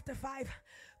in chapter 5,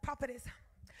 prophetess,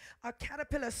 a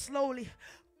caterpillar slowly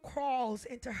crawls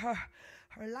into her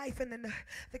life, and then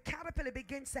the caterpillar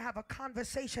begins to have a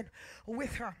conversation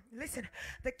with her. Listen,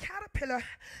 the caterpillar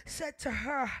said to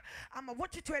her, I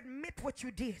want you to admit what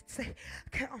you did. Say,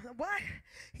 what?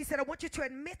 He said, I want you to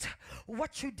admit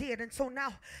what you did. And so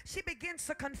now she begins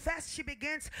to confess. She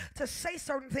begins to say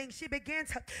certain things. She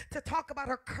begins to talk about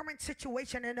her current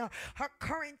situation and her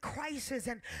current crisis,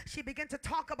 and she began to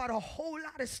talk about a whole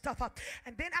lot of stuff.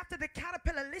 And then after the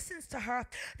caterpillar listens to her,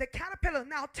 the caterpillar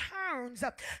now turns.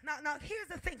 Now here's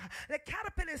the thing. The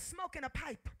caterpillar is smoking a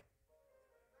pipe.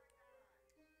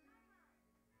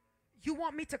 You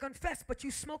want me to confess, but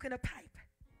you smoking a pipe.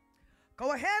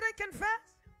 Go ahead and confess.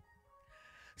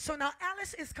 So now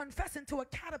Alice is confessing to a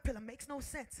caterpillar. Makes no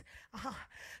sense.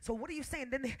 So what are you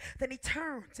saying? Then he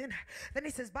turns, and then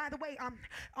he says, by the way,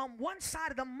 on one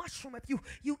side of the mushroom, if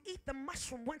you eat the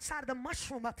mushroom, one side of the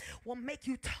mushroom will make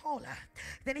you taller.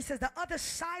 Then he says the other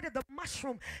side of the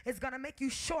mushroom is going to make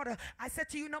you shorter. I said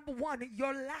to you, number one,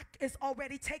 your lack is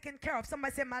already taken care of.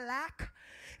 Somebody say, my lack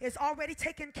is already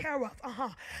taken care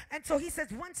of. And so he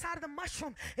says one side of the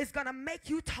mushroom is going to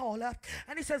make you taller,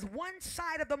 and he says one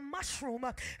side of the mushroom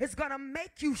is going to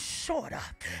make you shorter.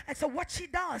 And so what she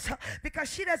does,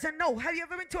 because she doesn't know. Have you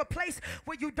ever been to a place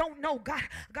where you don't know? God,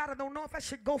 I don't know if I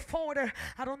should go forward, or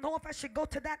I don't know if I should go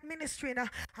to that ministry, and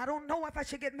I don't know if I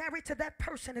should get married to that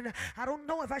person, and I don't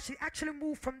know if I should actually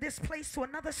move from this place to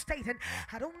another state, and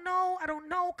I don't know,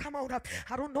 come on up.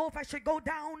 I don't know if I should go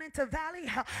down into valley.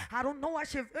 I don't know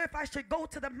if I should go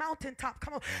to the mountaintop.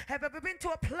 Come on. Have you ever been to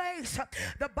a place?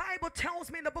 The Bible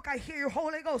tells me in the book, I hear you,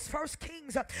 Holy Ghost, 1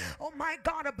 Kings, oh my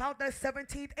God, about the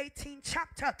 17th, 18th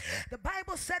chapter. The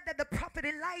Bible said that the prophet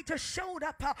Elijah showed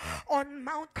up on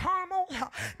Mount Carmel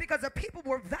because the people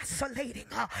were vacillating.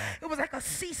 It was like a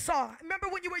seesaw. Remember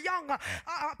when you were young,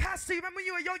 Pastor, you remember when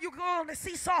you were young, you go on the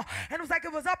seesaw, and it was like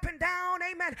it was up and down,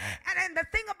 amen. And the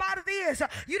thing about it is,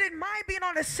 you didn't mind being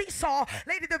on the seesaw,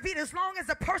 Lady David, as long as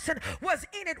the person was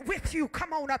in it with you.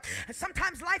 Come on up. And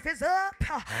sometimes life is up,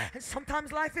 and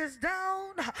sometimes life is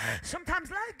down.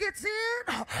 Sometimes life gets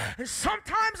in, and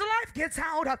sometimes life gets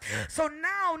out. So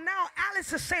now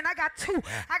Alice is saying, I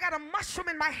got a mushroom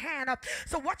in my hand.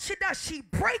 So what she does, she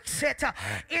breaks it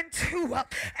in two,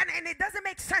 and it doesn't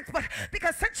make sense, but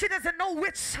because since she doesn't know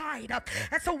which side,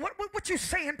 and so what you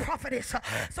saying, prophetess?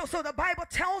 So the Bible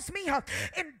tells me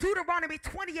in Deuteronomy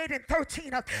 28 and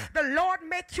 13, the Lord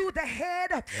make you the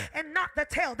head and not the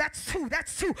tail. That's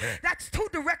two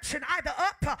direction, either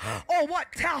up or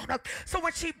what, down. So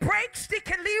when she breaks,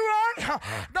 Deacon Leroy,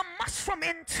 the mushroom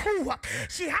in two,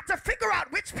 she had to figure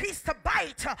out which piece to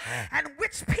bite and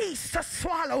which piece to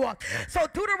swallow. So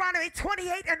Deuteronomy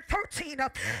 28 and 13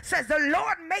 says, the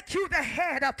Lord make you the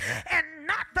head and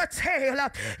not the tail.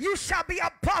 You shall be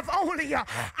above only.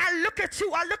 I look at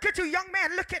you, young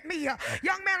man, look at me.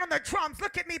 Young man on the drums,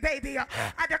 look at me, baby.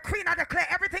 I decree and I declare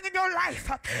everything in your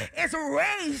life is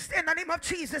raised in the name of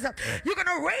Jesus. You're going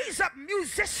to raise up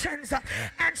musicians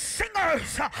and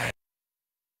singers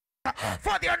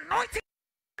for the anointing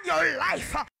in your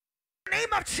life. In the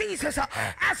name of Jesus,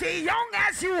 as young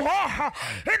as you are,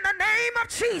 in the name of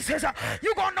Jesus,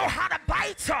 you're going to know how to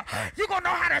bite, you're going to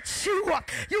know how to chew,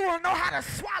 you will know how to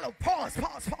swallow. Pause.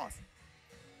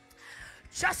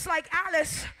 Just like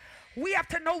Alice, we have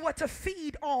to know what to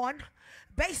feed on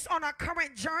based on our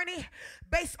current journey,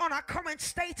 based on our current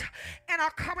state and our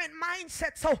current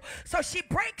mindset. So she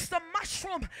breaks the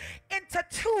mushroom into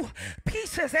two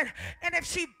pieces, and if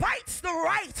she bites the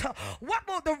right, what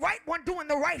will the right one do in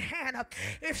the right hand?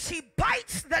 If she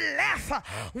bites the left,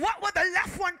 what will the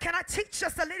left one? Can I teach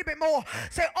just a little bit more?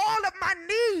 Say, all of my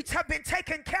needs have been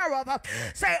taken care of.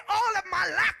 Say, all of my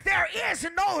lack, there is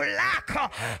no lack.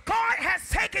 God has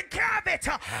taken care of it.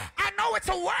 I know it's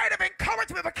a word of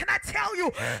encouragement, but can I tell you,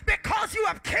 because you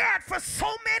have cared for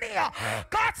so many,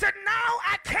 God said, now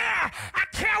I care. I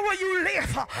care where you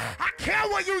live. I care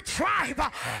where you drive.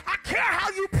 I care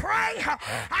how you pray.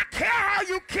 I care how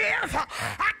you give.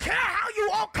 I care how you,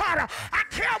 oh God, I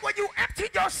care when you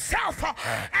emptied yourself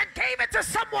and gave it to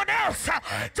someone else.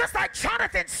 Just like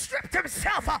Jonathan stripped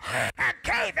himself and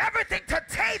gave everything to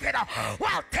David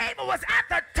while David was at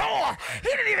the door. He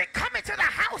didn't even come into the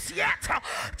house yet.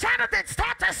 Jonathan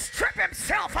started to strip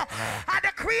himself. I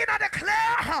decree and I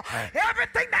declare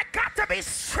everything that got to be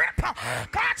stripped,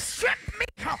 God stripped me.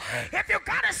 If you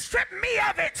got to strip me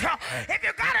of it, if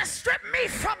you got to strip me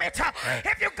from it,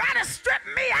 if you got to strip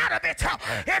me out of it,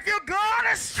 if you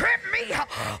got to strip me,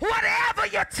 whatever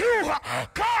you do,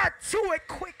 God, do it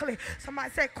quickly.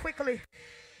 Somebody say quickly.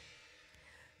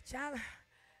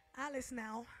 Alice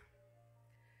now,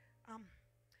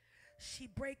 she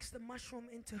breaks the mushroom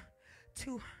into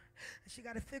two. She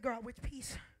got to figure out which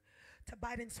piece to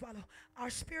bite and swallow.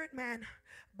 Our spirit man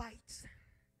bites.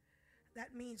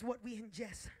 That means what we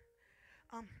ingest.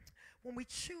 When we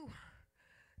chew,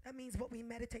 that means what we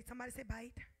meditate. Somebody say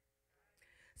bite.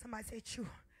 Somebody say chew.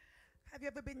 Have you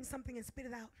ever bitten something and spit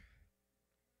it out?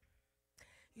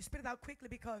 You spit it out quickly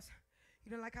because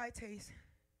you don't like how it tastes.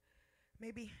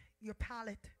 Maybe your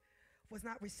palate was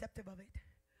not receptive of it.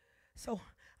 So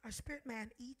our spirit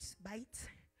man eats, bites,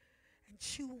 and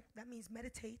chew. That means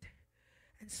meditate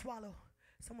and swallow.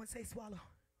 Someone say swallow.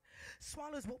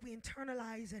 Swallow is what we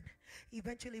internalize and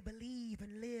eventually believe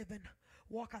and live and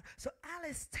walk out. So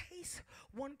Alice tastes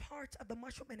one part of the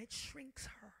mushroom and it shrinks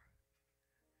her.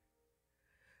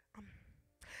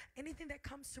 Anything that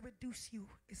comes to reduce you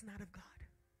is not of God.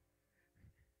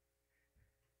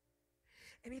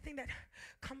 Anything that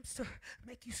comes to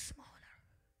make you smaller,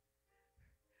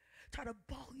 try to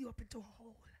ball you up into a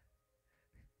hole.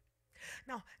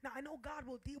 Now I know God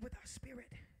will deal with our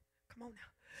spirit. Come on now.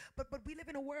 But we live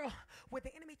in a world where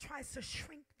the enemy tries to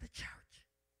shrink the church.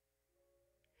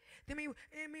 The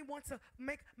enemy wants to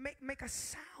make a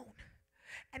sound.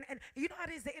 And you know how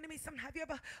it is, the enemy, have you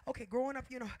ever, growing up,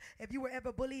 if you were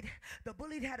ever bullied, the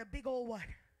bully had a big old what?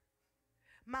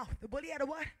 Mouth. The bully had a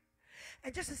what?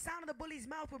 And just the sound of the bully's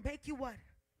mouth would make you what?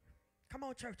 Come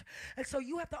on, church. And so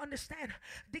you have to understand,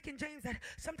 Deacon James, that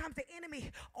sometimes the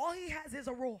enemy, all he has is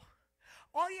a roar.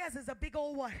 All he has is a big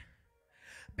old what?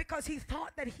 Because he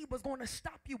thought that he was going to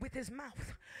stop you with his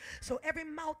mouth. So every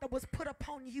mouth that was put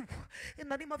upon you, in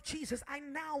the name of Jesus, I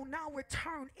now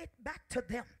return it back to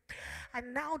them. I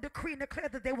now decree and declare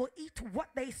that they will eat what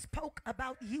they spoke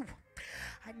about you.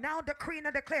 I now decree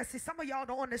and declare. See, some of y'all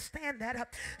don't understand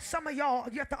that. Some of y'all,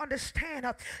 you have to understand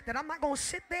that I'm not going to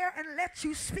sit there and let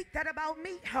you speak that about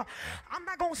me. I'm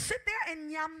not going to sit there and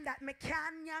yam that. Me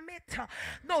can yam it.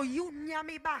 No, you yam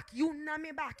me back. You yam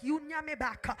me back. You yam me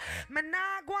back. Me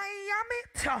nah go yam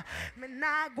it. Me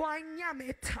nah go yam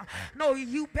it. No,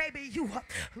 you baby, you.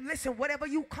 Listen, whatever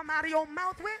you come out of your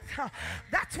mouth with,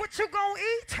 that's what you're going to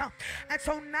eat. And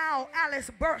so now Alice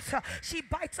bursts. She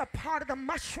bites a part of the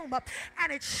mushroom up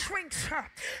and it shrinks her.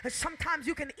 And sometimes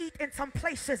you can eat in some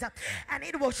places and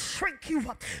it will shrink you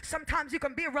up. Sometimes you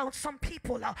can be around some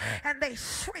people and they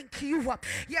shrink you up.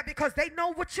 Yeah, because they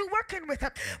know what you're working with.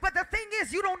 But the thing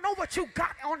is, you don't know what you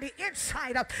got on the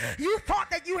inside. You thought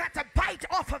that you had to bite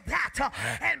off of that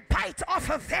and bite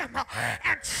off of them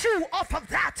and chew off of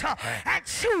that and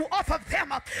chew off of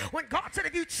them. When God said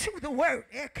if you chew the word,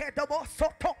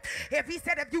 if he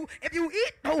said if you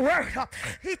eat the word.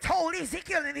 He told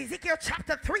Ezekiel in Ezekiel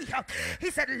chapter 3, he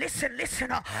said,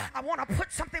 listen, I want to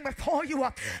put something before you.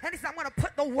 And he said, I'm going to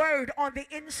put the word on the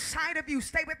inside of you.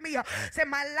 Stay with me. Say,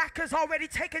 my lack is already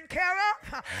taken care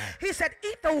of. He said,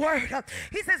 eat the word.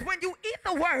 He says, when you eat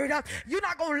the word, you're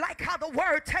not going to like how the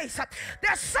word tastes.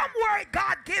 There's some word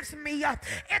God gives me.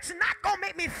 It's not going to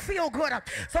make me feel good.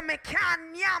 So me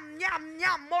can yam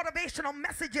motivational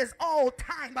messages all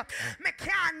time. Me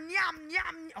can yam.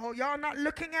 Oh, y'all not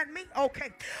looking at me?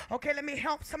 Okay, let me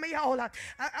help some of y'all.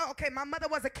 Okay, my mother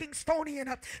was a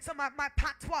Kingstonian, so my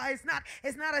patois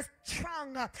is not as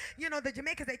strong. You know, the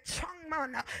Jamaicans, they chung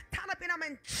man. Tanapinam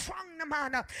and chung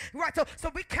man. Right,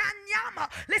 so we can yam.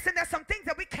 Listen, there's some things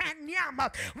that we can't yam.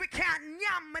 We can't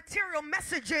yam material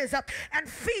messages and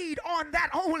feed on that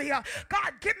only.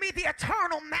 God, give me the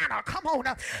eternal manna. Come on.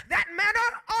 That manna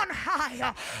on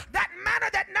high. That manna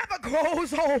that never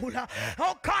grows old.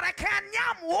 Oh God, I can't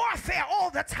yam warfare all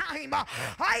the time.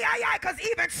 Because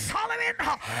even Solomon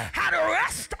had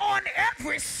rest on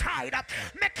every side.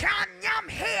 Me can't yam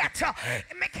hate.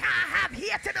 Me can't have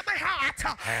hate in my heart.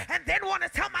 And then want to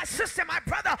tell my sister, my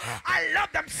brother, I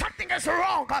love them. Something is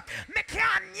wrong. Me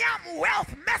can't yam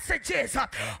wealth messages.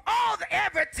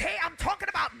 Every day I'm talking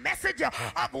about message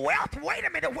of wealth. Wait a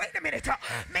minute.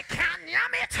 Me can't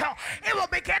yam it. It will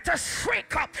begin to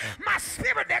shrink. My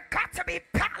spirit, there got to be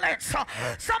balance.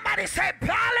 Somebody say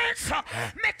balance.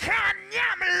 Me can't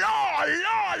yam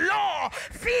law.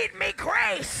 Feed me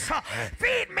grace.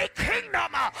 Feed me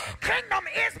kingdom. Kingdom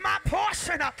is my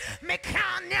portion. Me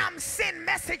can't yam sin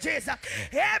messages.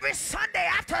 Every Sunday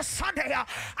after Sunday,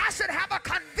 I should have a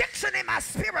conviction in my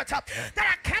spirit that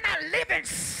I cannot live in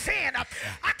sin.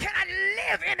 I cannot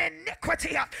live in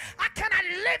iniquity. I cannot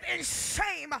live in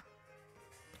shame.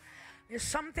 There's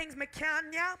some things me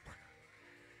can't yam.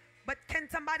 But can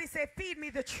somebody say, feed me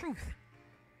the truth?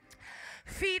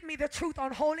 Feed me the truth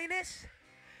on holiness.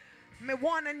 Me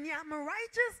want to yam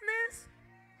righteousness.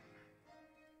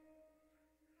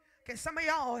 Okay, some of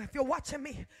y'all, if you're watching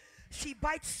me, she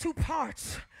bites two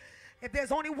parts. If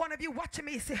there's only one of you watching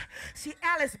me, see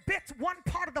Alice bit one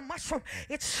part of the mushroom,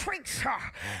 it shrinks her.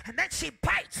 And then she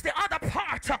bites the other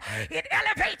part, it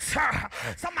elevates her.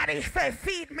 Somebody say,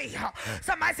 feed me.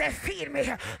 Somebody say, feed me.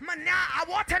 I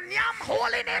want to yam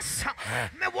holiness.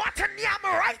 Me want to yam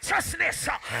righteousness.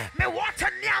 Me want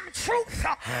to yam truth.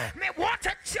 Me want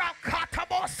to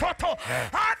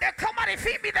somebody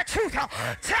feed me the truth.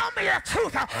 Tell me the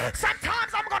truth.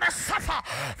 Sometimes I'm going to suffer.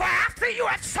 For after you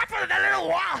have suffered a little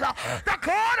while, the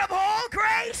God of all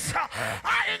grace,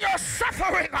 in your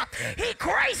suffering, he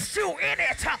graced you in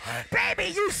it.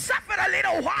 Baby, you suffered a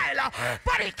little while,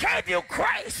 but he gave you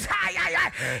grace.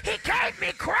 He gave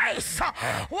me grace.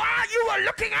 While you were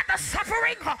looking at the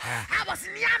suffering, I was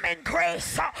yamming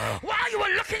grace. While you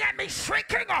were looking at me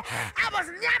shrinking, I was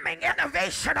yamming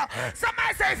innovation.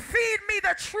 Somebody say, feed me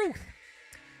the truth.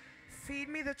 Feed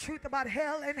me the truth about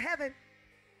hell and heaven.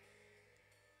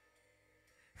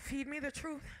 Feed me the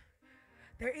truth.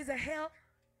 There is a hell.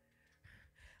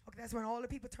 Okay, that's when all the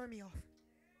people turn me off.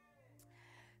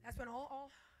 That's when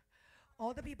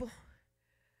all the people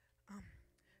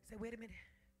say, wait a minute.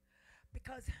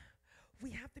 Because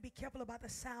we have to be careful about the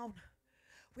sound.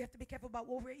 We have to be careful about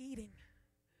what we're eating.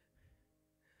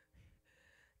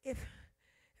 If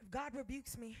God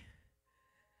rebukes me,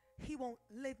 he won't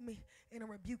leave me in a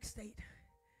rebuke state.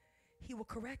 He will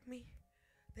correct me,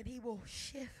 then he will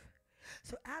shift.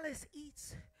 So Alice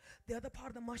eats the other part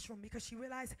of the mushroom because she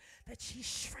realized that she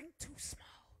shrank too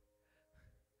small.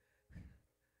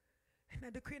 And I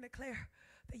decree and declare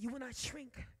that you will not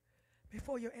shrink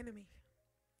before your enemy.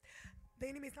 The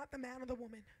enemy is not the man or the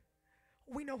woman.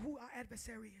 We know who our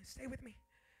adversary is. Stay with me.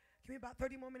 Give me about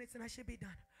 30 more minutes and I should be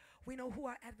done. We know who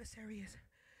our adversary is.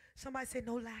 Somebody say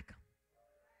no lack.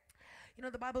 You know,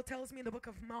 the Bible tells me in the book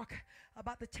of Mark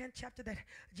about the 10th chapter that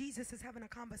Jesus is having a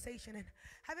conversation. And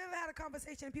have you ever had a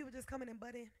conversation and people just come in and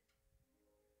butt in?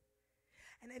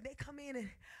 And then they come in and,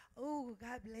 oh,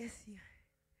 God bless you.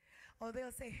 Or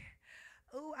they'll say,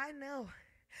 oh, I know.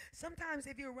 Sometimes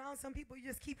if you're around some people, you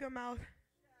just keep your mouth.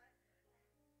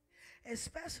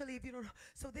 Especially if you don't know.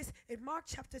 So this, in Mark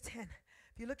chapter 10,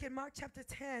 if you look at Mark chapter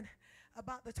 10,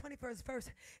 about the 21st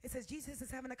verse, it says Jesus is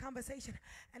having a conversation,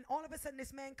 and all of a sudden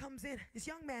this man comes in, this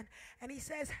young man, and he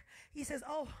says,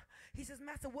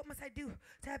 Master, what must I do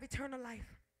to have eternal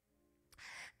life?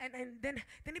 And then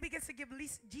he begins to give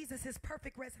Jesus his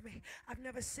perfect resume. I've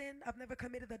never sinned. I've never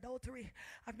committed adultery.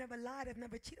 I've never lied. I've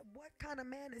never cheated. What kind of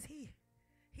man is he?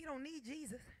 He don't need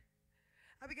Jesus.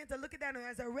 I began to look at that, and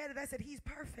as I read it, I said, he's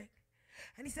perfect.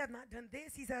 And he said, I've not done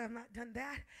this. He said, I've not done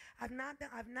that.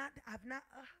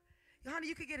 Honey,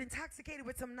 you could get intoxicated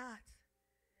with some knots.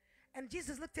 And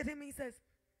Jesus looked at him and he says,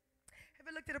 have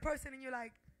you looked at a person and you're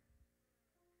like,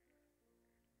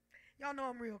 y'all know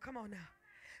I'm real. Come on now.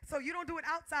 So you don't do it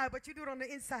outside, but you do it on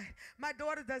the inside. My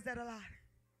daughter does that a lot.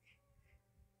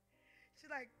 She's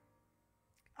like,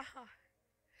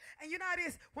 And you know how it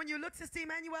is when you look, Sister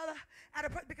Emanuela,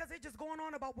 because they're just going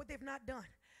on about what they've not done.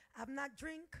 I've not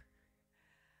drink.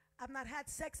 I've not had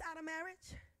sex out of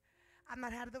marriage. I've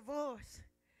not had a divorce.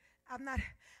 I've not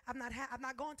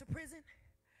gone to prison.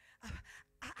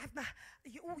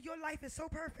 Your life is so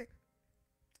perfect.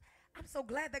 I'm so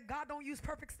glad that God don't use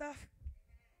perfect stuff.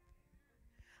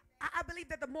 I believe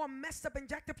that the more messed up and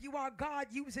jacked up you are, God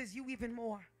uses you even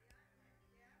more.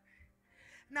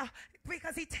 Now,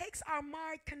 because he takes our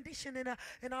marred condition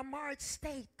in our marred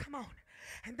state, come on,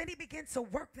 and then he begins to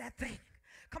work that thing.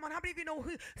 Come on, how many of you know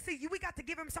we got to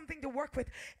give him something to work with.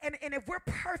 And if we're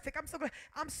perfect, I'm so glad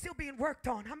I'm still being worked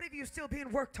on. How many of you are still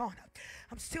being worked on?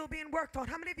 I'm still being worked on.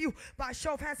 How many of you, by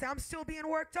show of hands, say, I'm still being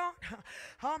worked on?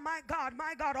 Oh, my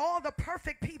God, all the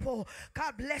perfect people,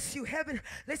 God bless you, heaven.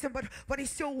 Listen, but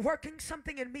he's still working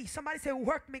something in me. Somebody say,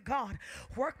 work me, God.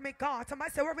 Work me, God.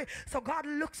 Somebody say, work me. So God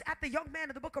looks at the young man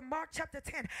in the book of Mark chapter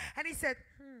 10, and he said,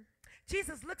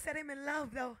 Jesus looks at him in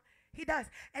love, though. He does.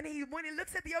 And when he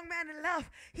looks at the young man in love,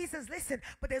 he says, listen,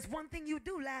 but there's one thing you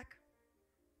do lack.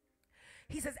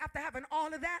 He says, after having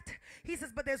all of that, he says,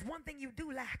 but there's one thing you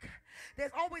do lack.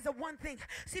 There's always a one thing.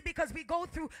 See, because we go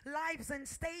through lives and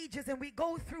stages, and we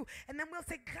go through, and then we'll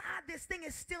say, God, this thing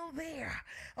is still there.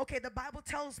 Okay, the Bible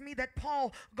tells me that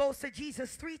Paul goes to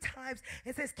Jesus 3 times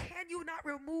and says, can you not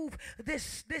remove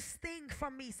this thing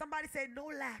from me? Somebody say, no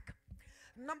lack.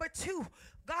 Number 2,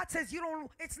 God says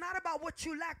it's not about what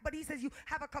you lack, but he says you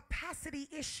have a capacity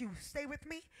issue. Stay with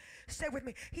me. Stay with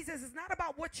me. He says it's not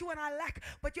about what you and I lack,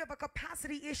 but you have a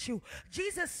capacity issue.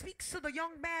 Jesus speaks to the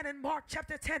young man in Mark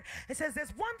chapter 10 and says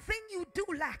there's one thing you do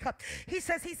lack. He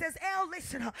says, El,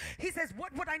 listen. He says,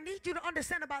 what I need you to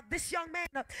understand about this young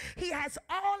man, he has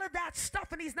all of that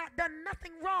stuff and he's not done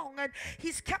nothing wrong, and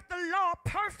he's kept the law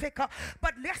perfect,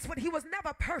 but that's what he was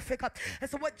never perfect. And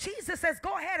so what Jesus says,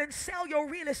 go ahead and sell your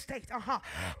real estate.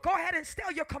 Go ahead and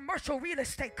sell your commercial real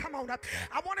estate. Come on up.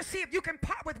 I want to see if you can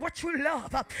part with what you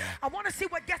love. I want to see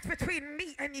what gets between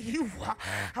me and you.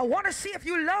 I want to see if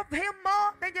you love him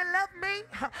more than you love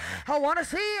me. I want to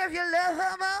see if you love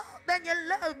him more than you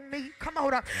love me. Come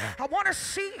on up. I want to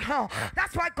see.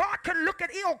 That's why God can look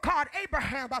at God,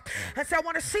 Abraham, and say, I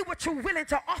want to see what you're willing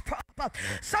to offer up.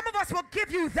 Some of us will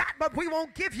give you that, but we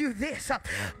won't give you this.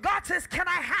 God says, can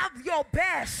I have your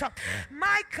best?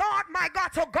 My God, my God.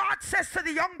 So God says to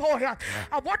the young boy,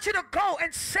 I want you to go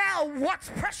and sell what's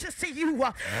precious to you.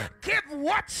 Give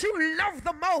what you love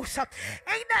the most.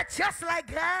 Ain't that just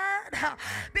like God?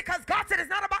 Because God said it's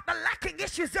not about the lacking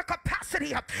issues, your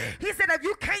capacity. He said, if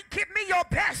you can't give me your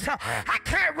best, I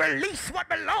can't release what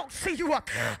belongs to you.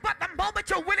 But the moment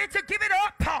you're willing to give it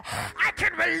up, I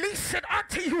can release it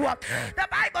unto you. The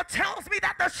Bible tells me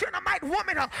that the Shunammite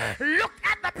woman looked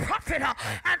at the prophet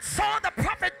and saw the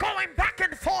prophet going back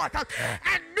and forth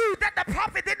and knew that the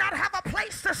prophet did not have a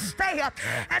place to stay,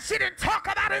 and she didn't talk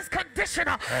about his condition.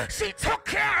 She took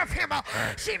care of him.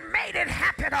 She made it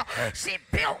happen. She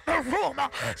built the room.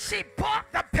 She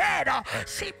bought the bed.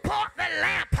 She bought the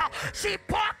lamp. She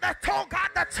bought the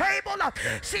table.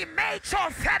 She made sure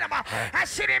fed him, and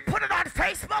she didn't put it on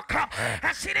Facebook,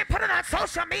 and she didn't put it on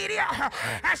social media,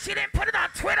 and she didn't put it on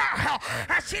Twitter,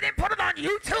 and she didn't put it on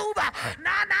YouTube.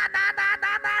 No.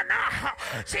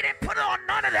 She didn't put it on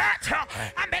none of that.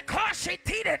 And because she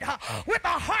did it with a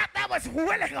heart that was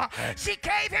willing, she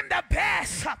gave him the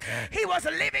best. He was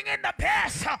living in the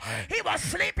best. He was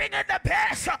sleeping in the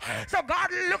best. So God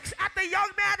looks at the young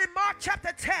man in Mark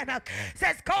chapter 10,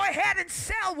 says, go ahead and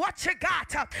sell what you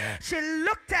got. She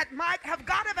looked at Mike. Have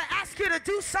God ever asked you to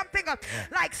do something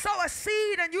like sow a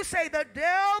seed, and you say, the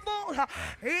devil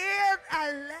is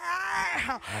a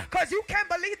lie? Because you can't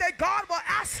believe that God will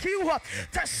ask you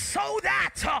to sow that.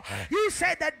 You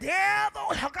say the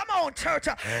devil, come on church,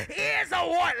 is a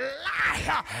what?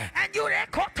 Lie. And you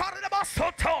didn't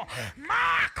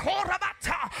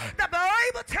the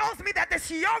Bible tells me that this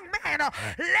young man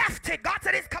left it. God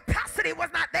said his capacity was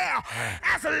not there.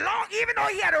 As long, even though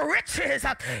he had riches,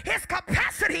 his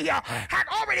capacity had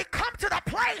already come to the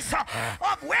place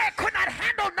of where it could not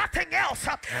handle nothing else.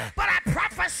 But I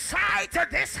prophesy to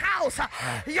this house,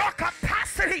 your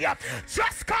capacity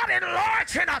just got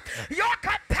enlarging. Your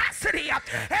capacity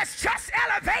is just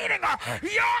elevating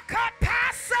your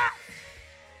capacity.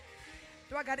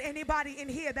 Do I got anybody in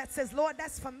here that says, Lord,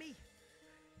 that's for me?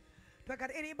 Do I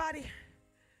got anybody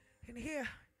in here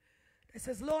that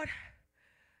says, Lord,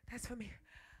 That's for me.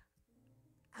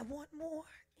 I want more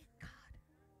in God.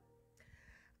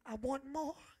 I want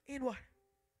more in what?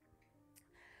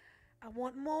 I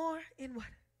want more in what?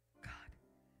 God.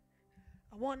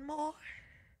 I want more.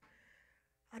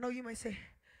 I know you may say,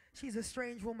 she's a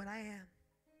strange woman. I am.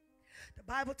 The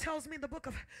Bible tells me in the book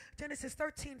of Genesis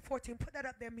 13:14. Put that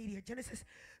up there, media. Genesis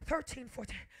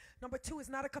 13:14. Number 2 is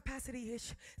not a capacity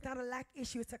issue. It's not a lack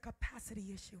issue. It's a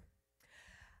capacity issue.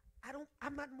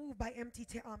 I'm not moved by empty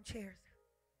chairs.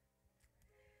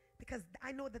 Because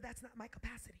I know that that's not my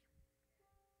capacity.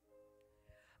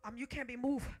 You can't be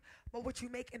moved by what you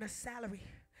make in a salary.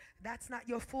 That's not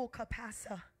your full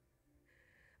capacity.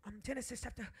 Genesis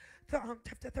chapter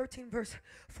 13 verse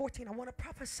 14. I want to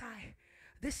prophesy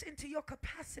this into your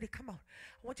capacity. Come on.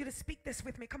 I want you to speak this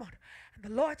with me. Come on. And the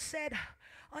Lord said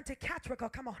unto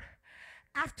Catrica, come on.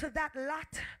 After that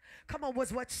lot, come on,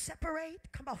 was what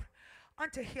separate, come on,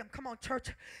 unto him. Come on, church.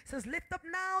 It says, lift up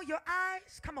now your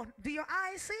eyes. Come on. Do your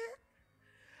eyes see it?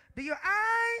 Do your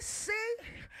eyes see?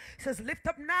 It says, lift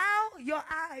up now your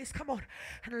eyes. Come on.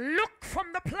 And look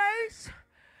from the place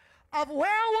of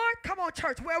whereward. Come on,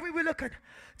 church. Where we were looking?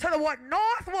 To the what?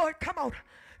 Northward. Come on.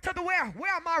 To the where?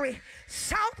 Where, Amari?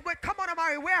 Southward. Come on,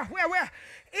 Amari. Where?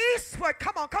 Eastward.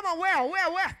 Come on. Where?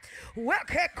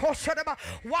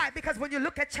 Why? Because when you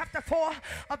look at chapter 4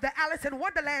 of the Alice in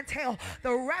Wonderland tale,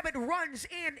 the rabbit runs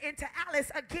into Alice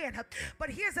again.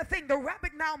 But here's the thing. The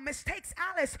rabbit now mistakes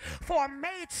Alice for a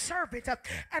maid servant.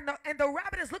 And the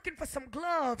rabbit is looking for some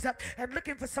gloves and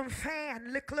looking for some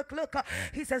fan. Look.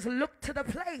 He says, look to the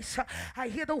place. I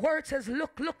hear the word says,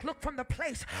 look from the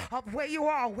place of where you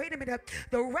are. Wait a minute.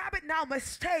 The rabbit now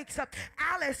mistakes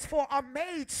Alice for a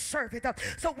maid servant.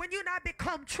 So when you not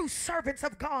become true servants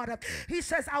of God, he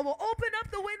says, I will open up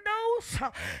the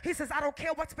windows. He says, I don't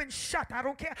care what's been shut. I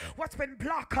don't care what's been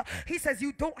blocked. He says,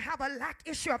 you don't have a lack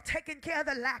issue. I've taken care of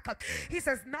the lack. He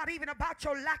says, not even about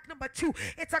your lack. Number 2,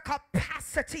 it's a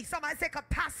capacity. Somebody say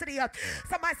capacity.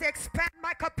 Somebody say expand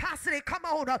my capacity. Come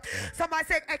on. Somebody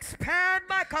say expand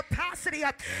my capacity.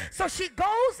 So she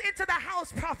goes into the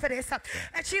house, prophetess,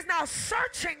 and she's now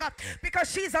searching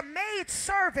because she's a maid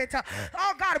servant.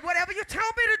 Oh God, whatever you tell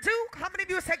me to do. How many of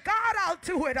you say, God, I'll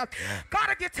do it? God,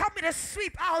 if you tell me to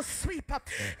sweep, I'll sweep.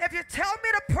 If you tell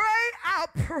me to pray, I'll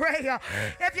pray.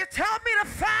 If you tell me to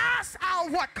fast, I'll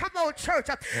what? Come on, church.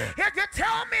 If you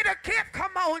tell me to give,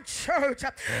 come on, church.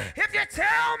 If you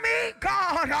tell me,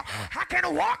 God, I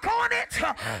can walk on it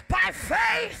by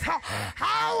faith,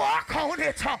 I'll walk on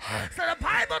it. So the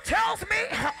Bible tells me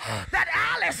that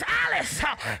Alice,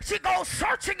 she goes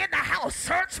searching in the house.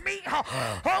 Search me.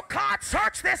 Oh God,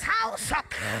 search this house.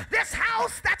 This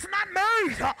house that's not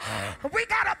made. We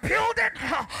got a building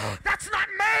that's not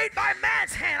made by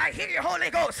man's hand. I hear you, Holy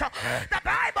Ghost. The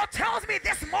Bible tells me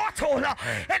this mortal in 1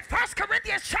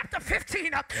 Corinthians chapter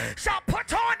 15 shall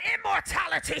put on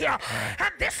immortality,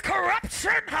 and this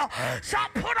corruption shall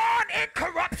put on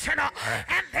incorruption,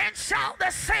 and then shall the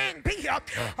saying be,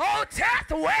 oh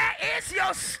death, where is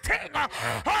your sting?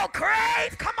 Oh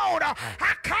grave, come on,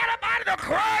 I caught him out of the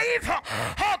grave.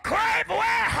 Oh grave,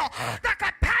 where the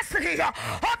capacity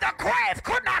of the grave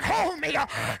could not hold me.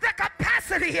 The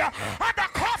capacity of the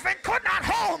coffin could not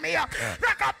hold me.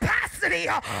 The capacity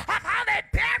of how they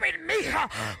buried me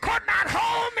could not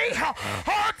hold me.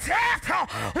 Oh death,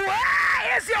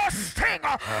 where is your sting?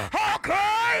 Oh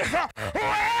grave,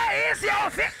 where is your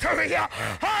victory?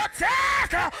 Oh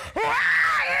death,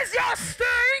 where is your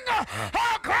sting?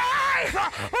 Oh grave,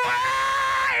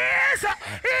 where is your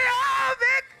victory?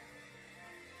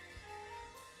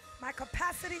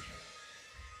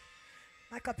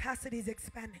 My capacity is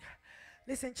expanding.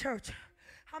 Listen, church,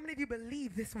 how many of you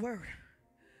believe this word?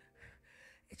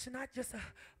 It's not just a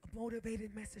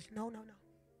motivated message. No.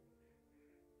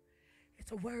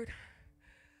 It's a word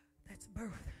that's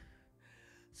birth.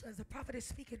 So as the prophet is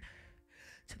speaking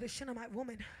to the Shunammite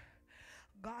woman,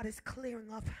 God is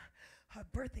clearing up her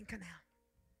birthing canal.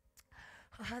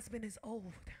 Her husband is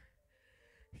old.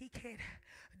 He can't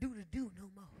do no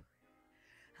more.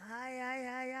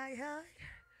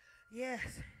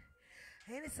 Yes.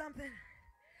 Ain't it something?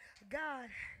 God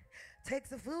takes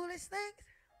the foolish things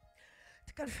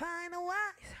to confine the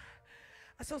wise.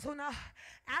 So now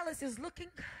Alice is looking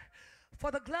for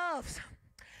the gloves.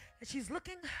 And she's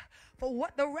looking for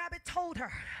what the rabbit told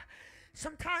her.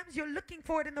 Sometimes you're looking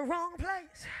for it in the wrong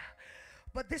place.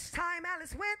 But this time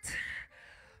Alice went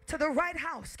to the right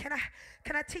house. Can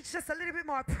I teach just a little bit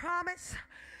more? I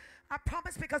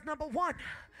promise because number 1,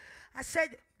 I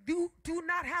said you do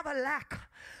not have a lack.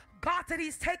 God said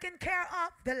he's taken care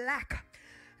of the lack.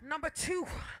 Number 2,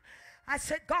 I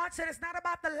said God said it's not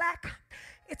about the lack.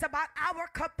 It's about our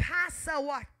capacity.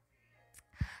 What?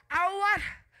 Our what?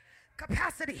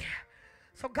 Capacity.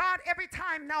 So God, every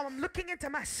time now I'm looking into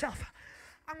myself,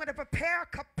 I'm going to prepare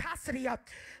capacity up.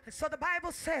 And so the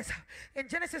Bible says in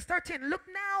Genesis 13, look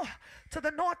now to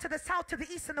the north, to the south, to the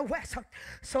east, and the west.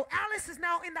 So Alice is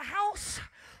now in the house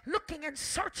looking and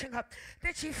searching up.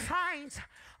 Then she finds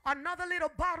another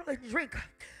little bottle and drink.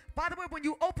 By the way, when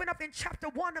you open up in chapter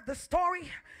 1 of the story,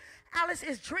 Alice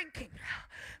is drinking.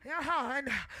 And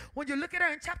when you look at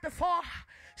her in chapter 4,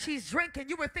 she's drinking.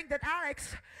 You would think that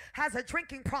Alex has a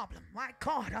drinking problem. My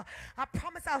God, I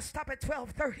promise I'll stop at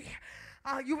 12:30.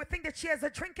 You would think that she has a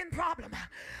drinking problem.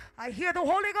 I hear the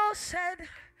Holy Ghost said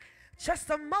just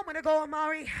a moment ago,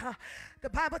 Amari, the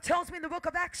Bible tells me in the book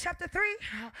of Acts chapter 3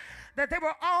 that they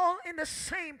were all in the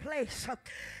same place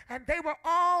and they were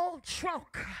all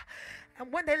drunk.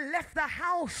 And when they left the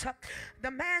house,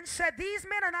 the man said, these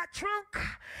men are not drunk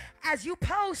as you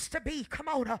supposed to be. Come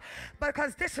on,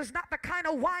 because this is not the kind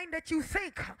of wine that you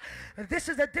think. This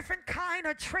is a different kind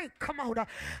of drink. Come on,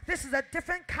 this is a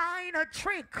different kind of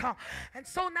drink. And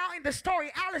so now in the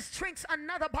story, Alice drinks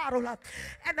another bottle.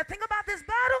 And the thing about this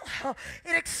bottle,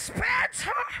 it expands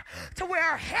her to where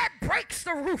her head breaks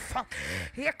the roof.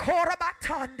 In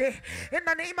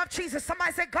the name of Jesus,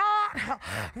 somebody say, God,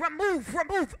 remove,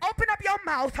 open up your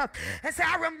mouth and say,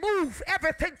 I remove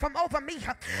everything from over me.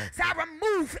 Say, I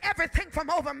remove everything from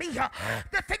over me.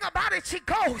 The thing about it, she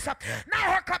goes,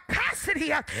 now her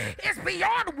capacity is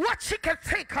beyond what she can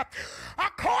think.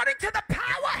 According to the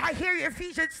power, I hear you,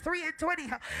 Ephesians 3 and 20,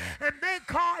 and may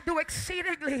God do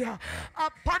exceedingly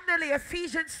abundantly,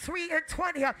 Ephesians 3 and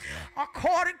 20,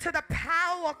 according to the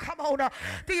power. Come on,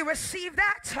 do you receive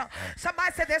that?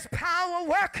 Somebody said there's power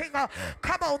working.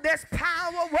 Come on, there's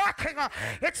power working.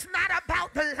 It's not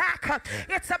about the lack,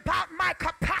 it's about my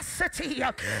capacity.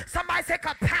 Somebody say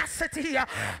capacity.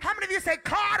 How many of you say,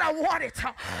 God, I want it?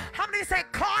 How many of you say,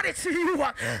 God, it's you?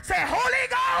 Say, Holy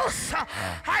Ghost,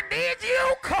 I need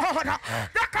you, God,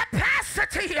 the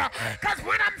capacity, because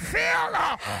when I'm filled,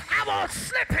 I won't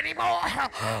slip anymore.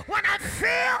 When I'm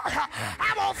filled,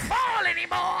 I won't fall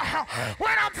anymore.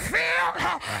 When I'm filled,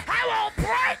 I won't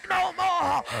break no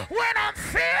more. When I'm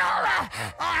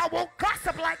filled, I won't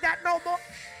gossip like that no more.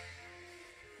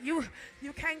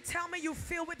 You can't tell me you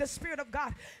filled with the Spirit of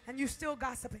God and you still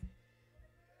gossiping.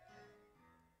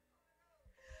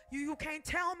 You can't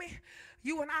tell me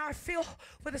you and I are filled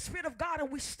with the Spirit of God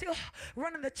and we still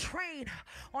running the train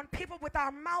on people with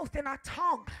our mouth and our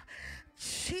tongue.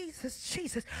 Jesus,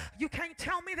 Jesus, you can't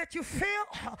tell me that you feel,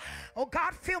 oh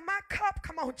God, fill my cup.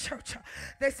 Come on, church.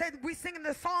 They said we singing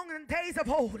the song in the days of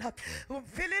old.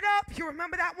 Fill it up. You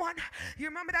remember that one? You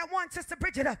remember that one, Sister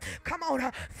Bridget? Come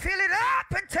on, fill it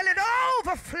up until it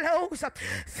overflows.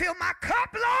 Fill my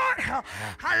cup, Lord.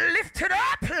 I lift it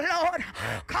up, Lord.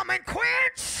 Come and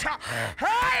quench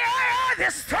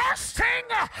this thirsting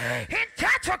in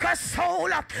Catholic soul.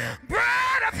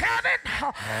 Bread of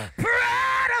heaven,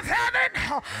 bread of heaven.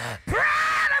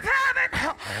 Bread of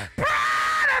heaven,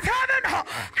 bread of heaven.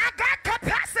 I got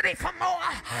capacity for more.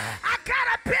 I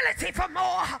got ability for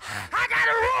more. I got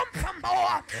room for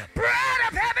more. Bread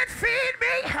of heaven, feed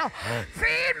me.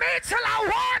 Feed me till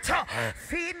I want.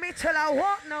 Feed me till I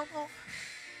want no more.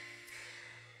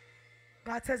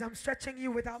 God says, I'm stretching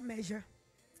you without measure.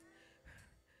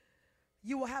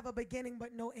 You will have a beginning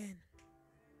but no end.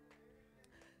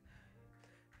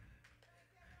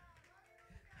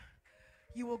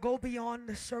 You will go beyond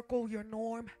the circle, your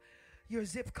norm, your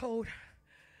zip code,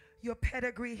 your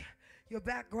pedigree, your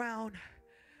background,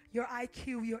 your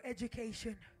IQ, your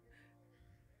education.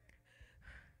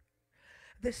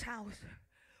 This house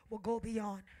will go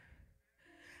beyond.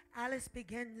 Alice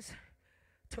begins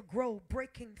to grow,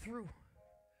 breaking through.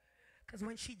 Because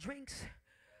when she drinks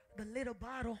the little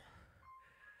bottle,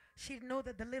 she didn't know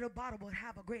that the little bottle would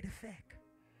have a great effect.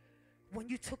 When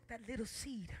you took that little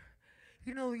seed,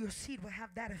 you know your seed will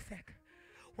have that effect.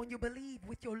 When you believe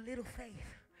with your little faith,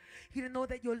 you didn't know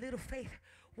that your little faith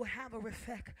will have an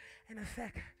effect.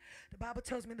 The Bible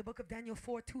tells me in the book of Daniel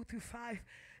 4:2-5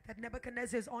 that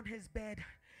Nebuchadnezzar is on his bed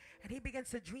and he begins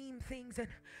to dream things and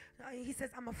he says,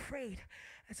 I'm afraid.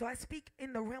 And so I speak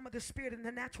in the realm of the spirit and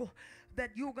the natural that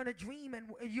you're going to dream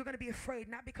and you're going to be afraid,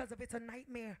 not because of it's a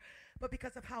nightmare, but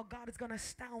because of how God is going to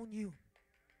astound you.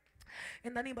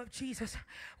 In the name of Jesus,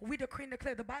 we decree and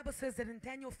declare. The Bible says that in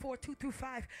Daniel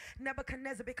 4:2-5,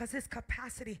 Nebuchadnezzar, because his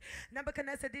capacity,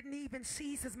 Nebuchadnezzar didn't even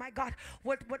seize as, my God,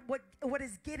 what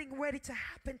is getting ready to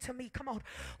happen to me. Come on,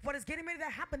 what is getting ready to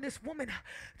happen? This woman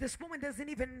doesn't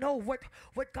even know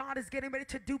what God is getting ready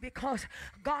to do, because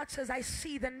God says, I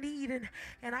see the need,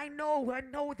 and I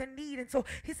know the need. And so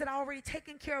he said, I already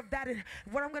taken care of that, and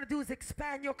what I'm going to do is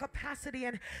expand your capacity.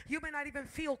 And you may not even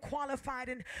feel qualified,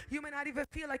 and you may not even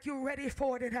feel like you're ready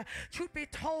for it. And truth be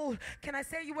told, can I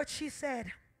say you what she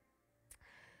said?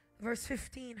 Verse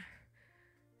 15.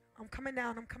 I'm coming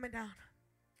down.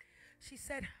 She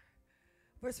said,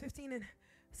 verse 15 in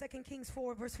 2 Kings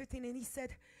 4, verse 15, and he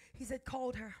said,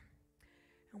 called her.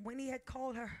 And when he had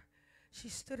called her, she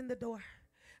stood in the door.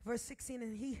 Verse 16,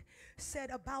 and he said,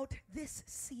 about this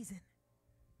season.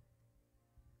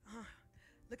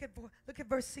 Look at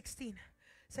verse 16.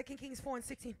 2 Kings 4 and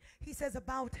 16. He says,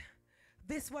 about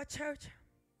this what, church?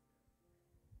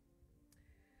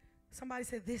 Somebody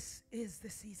said, this is the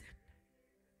season.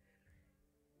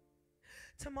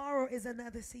 Tomorrow is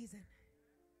another season.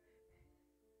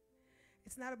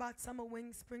 It's not about summer,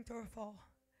 winter, spring, or fall.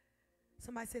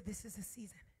 Somebody said, this is a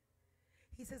season.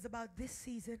 He says, about this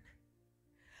season,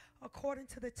 according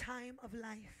to the time of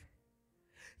life,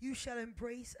 you shall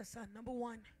embrace a son. Number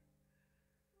one,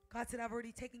 God said, I've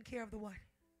already taken care of the what?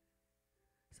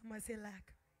 Somebody say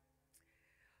lack.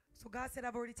 So God said,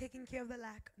 I've already taken care of the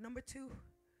lack. Number two,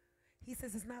 he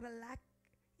says it's not a lack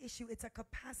issue, it's a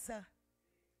capacity.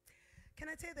 Can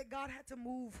I tell you that God had to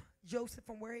move Joseph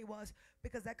from where he was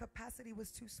because that capacity was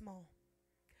too small?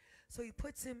 So he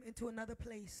puts him into another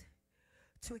place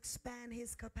to expand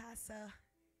his capacity.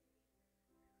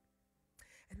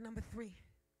 And number three,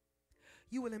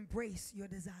 you will embrace your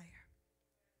desire.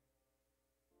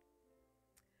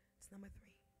 It's number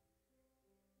three.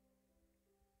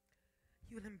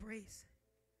 You will embrace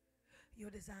your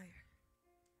desire.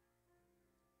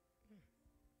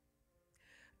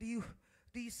 Do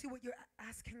you see what you're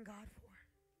asking God for?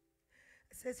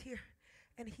 It says here,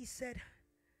 and he said,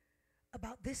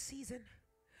 about this season,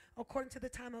 according to the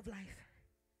time of life,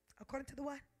 according to the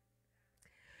what?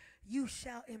 You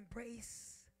shall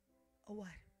embrace a what?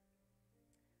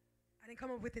 I didn't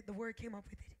come up with it. The word came up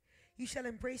with it. You shall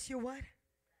embrace your what?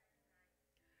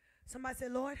 Somebody say,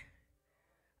 Lord,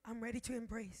 I'm ready to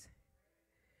embrace.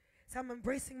 So I'm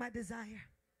embracing my desire.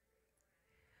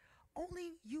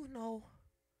 Only you know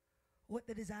what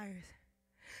the desire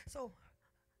is. So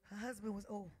her husband was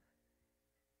old.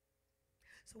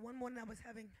 So one morning I was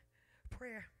having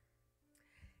prayer,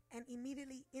 and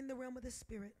immediately in the realm of the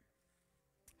spirit,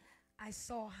 I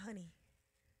saw honey.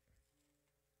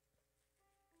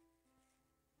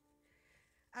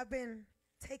 I've been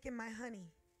taking my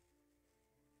honey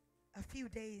a few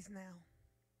days now.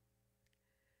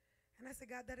 And I said,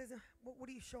 God, that isn't, what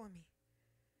are you showing me?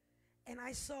 And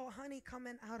I saw honey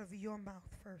coming out of your mouth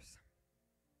first.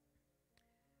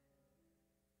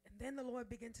 And then the Lord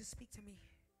began to speak to me.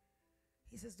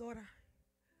 He says, daughter,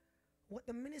 what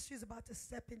the ministry is about to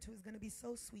step into is going to be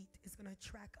so sweet. It's going to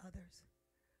attract others.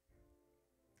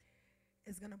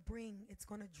 It's going to bring, it's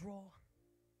going to draw.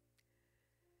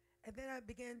 And then I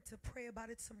began to pray about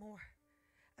it some more.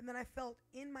 And then I felt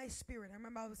in my spirit, I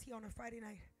remember I was here on a Friday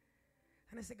night,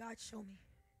 and I said, God, show me.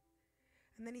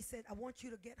 And then he said, I want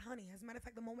you to get honey. As a matter of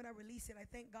fact, the moment I release it, I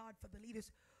thank God for the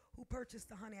leaders who purchased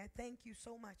the honey. I thank you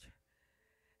so much.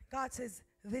 God says,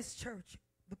 this church,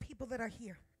 the people that are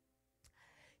here,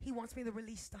 he wants me to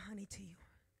release the honey to you.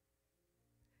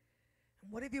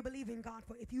 And whatever you believe in God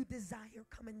for, if you desire,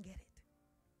 come and get it.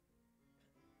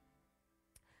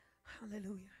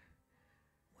 Hallelujah.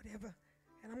 Whatever.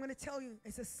 And I'm going to tell you,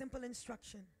 it's a simple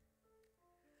instruction.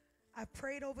 I've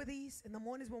prayed over these in the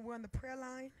mornings when we're on the prayer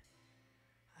line.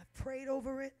 I've prayed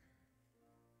over it.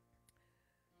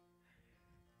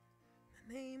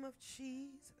 In the name of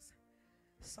Jesus.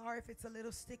 Sorry if it's a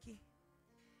little sticky.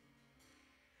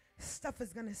 Stuff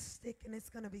is going to stick and it's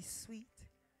going to be sweet.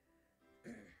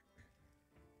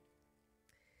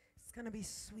 It's going to be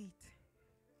sweet.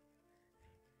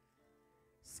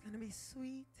 It's going to be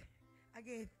sweet.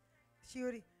 She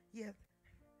already, yeah.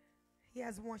 He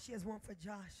has one, she has one for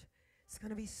Josh. It's going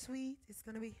to be sweet. It's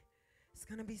going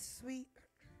to be sweet.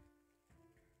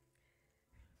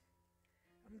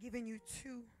 I'm giving you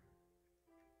 2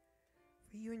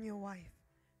 for you and your wife.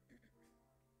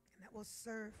 And that will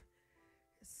serve.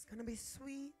 It's going to be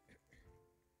sweet.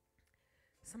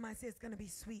 Somebody say it's going to be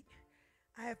sweet.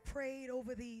 I have prayed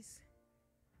over these.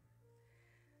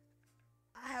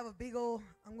 I have a big old,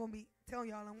 I'm going to be telling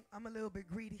y'all I'm a little bit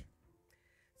greedy.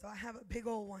 So I have a big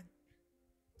old one.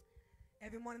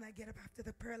 Every morning I get up after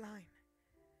the prayer line,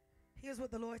 Here's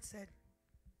what the Lord said.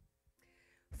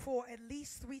 For at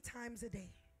least 3 times a day,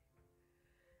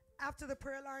 after the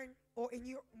prayer line or in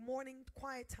your morning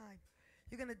quiet time,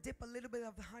 you're going to dip a little bit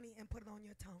of the honey and put it on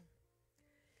your tongue.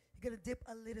 You're going to dip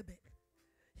a little bit.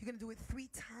 You're going to do it 3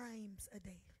 times a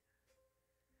day.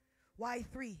 Why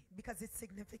 3? Because it's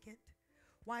significant.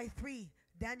 Why 3?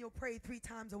 Daniel prayed 3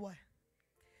 times or what?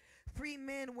 3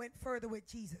 men went further with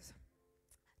Jesus.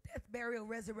 Death, burial,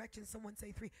 resurrection. Someone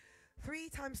say 3. 3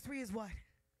 times 3 is what?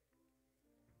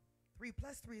 3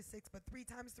 plus 3 is 6, but 3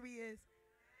 times 3 is?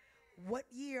 What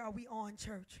year are we on,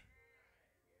 church?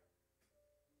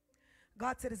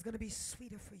 God said it's going to be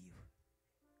sweeter for you.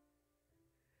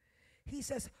 He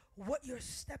says what you're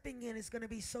stepping in is going to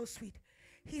be so sweet.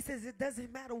 He says it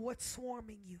doesn't matter what's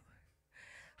swarming you.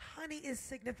 Honey is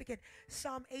significant.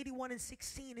 Psalm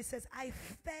 81:16, it says, I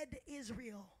fed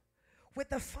Israel with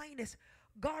the finest.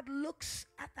 God looks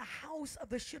at the house of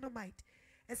the Shunammite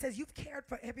and says, you've cared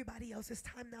for everybody else. It's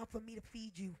time now for me to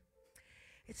feed you.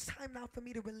 It's time now for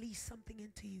me to release something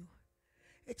into you.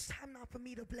 It's time now for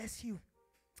me to bless you.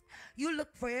 You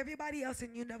look for everybody else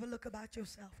and you never look about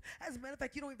yourself. As a matter of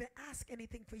fact, you don't even ask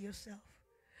anything for yourself.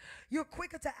 You're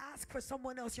quicker to ask for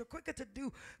someone else. You're quicker to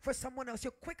do for someone else.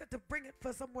 You're quicker to bring it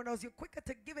for someone else. You're quicker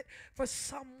to give it for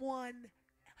someone.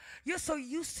 You're so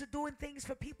used to doing things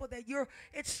for people that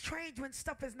it's strange when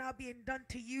stuff is now being done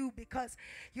to you because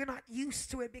you're not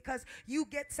used to it, because you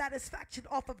get satisfaction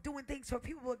off of doing things for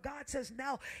people. But God says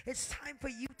now it's time for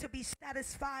you to be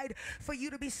satisfied, for you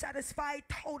to be satisfied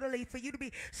totally, for you to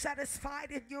be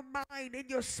satisfied in your mind, in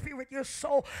your spirit, your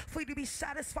soul, for you to be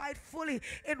satisfied fully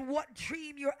in what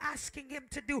dream you're asking him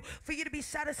to do, for you to be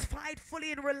satisfied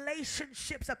fully in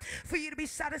relationships, for you to be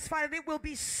satisfied, and it will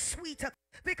be sweet.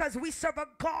 Because we serve a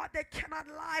God that cannot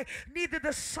lie, neither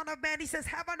the Son of Man. He says,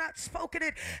 have I not spoken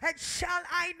it, and shall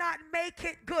I not make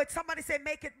it good? Somebody say,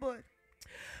 make it good.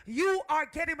 You are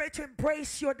getting ready to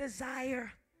embrace your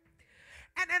desire.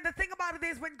 And the thing about it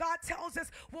is, when God tells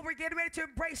us what we're getting ready to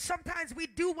embrace, sometimes we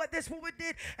do what this woman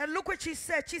did. And look what she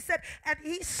said. She said, and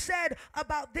he said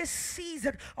about this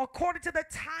season, according to the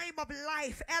time of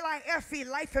life, L-I-F-E,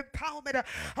 life empowerment,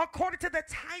 according to the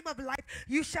time of life,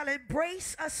 you shall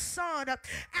embrace a son.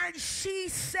 And she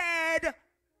said,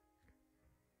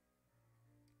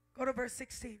 go to verse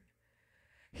 16.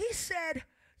 He said,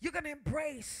 you're going to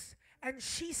embrace. And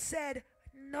she said,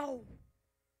 no,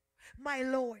 my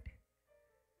Lord.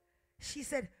 She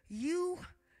said, you,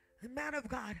 the man of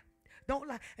God, don't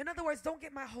lie. In other words, don't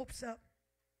get my hopes up.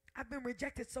 I've been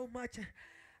rejected so much.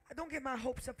 I don't get my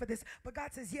hopes up for this. But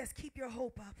God says, yes, keep your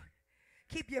hope up.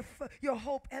 Keep your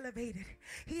hope elevated.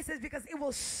 He says, because it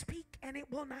will speak and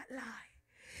it will not lie.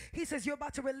 He says, you're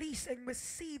about to release and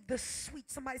receive the sweet.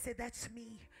 Somebody say, that's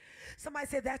me. Somebody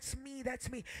say, that's me,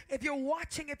 that's me. If you're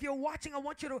watching, I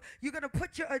want you're going to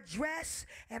put your address,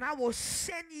 and I will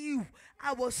send you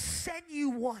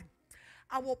one.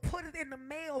 I will put it in the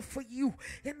mail for you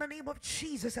in the name of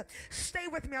Jesus. Stay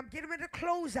with me. I'm getting ready to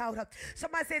close out.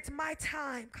 Somebody say, it's my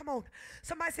time. Come on.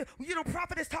 Somebody say,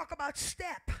 prophets talk about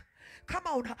step. Come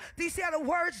on. Do you see how the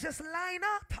words just line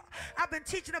up? I've been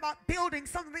teaching about building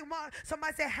something.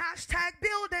 Somebody say hashtag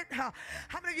building. How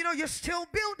many of you know you're still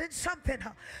building something?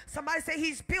 Somebody say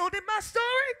he's building my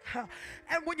story.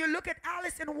 And when you look at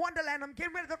Alice in Wonderland, I'm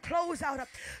getting ready to close out.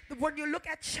 When you look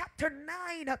at chapter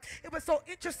 9, it was so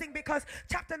interesting because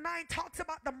chapter 9 talks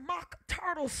about the mock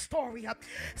turtle story.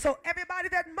 So everybody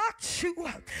that mocked you,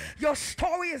 your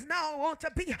story is now going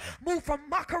to be moved from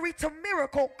mockery to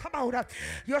miracle. Come on.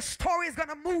 Your story is going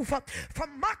to move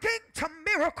from mocking to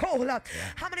miracle.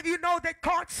 How many of you know that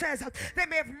God says they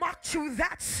may have mocked you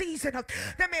that season?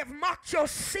 They may have mocked your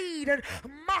seed and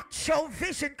mocked your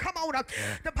vision. Come on.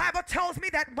 The Bible tells me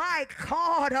that, my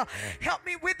God, help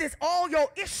me with this. All your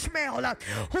Ishmael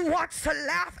who wants to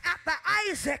laugh at the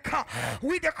Isaac,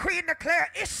 we decree and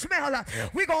declare, Ishmael,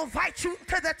 we're going to invite you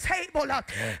to the table.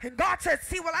 And God says,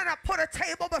 see, will I not put a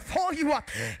table before you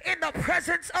in the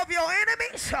presence of your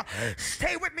enemies?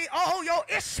 Stay with me, oh, your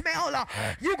Ishmael,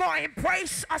 you're going to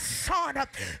embrace a son.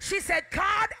 She said,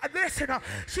 God, listen,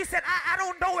 she said, I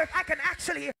don't know if I can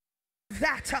actually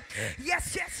that.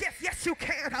 Yes, you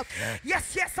can.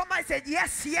 Yes, somebody said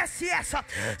yes.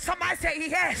 Somebody say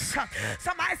yes.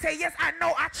 Somebody say yes. I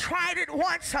know I tried it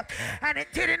once and it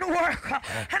didn't work,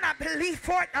 and I believe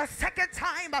for it a second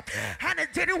time and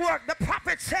it didn't work. The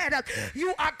prophet said,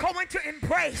 you are going to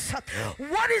embrace.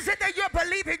 What is it that you're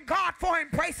believing God for?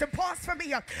 Embrace. And pause for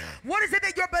me. What is it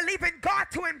that you're believing God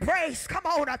to embrace? Come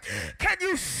on. Can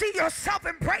you see yourself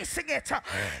embracing it?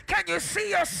 Can you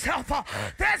see yourself?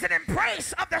 There's an embrace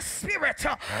embrace of the Spirit.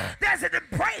 There's an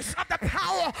embrace of the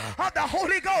power of the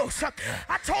Holy Ghost.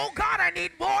 I told God I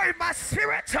need more in my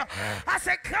spirit. I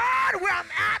said, God, where I'm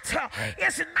at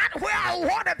is not where I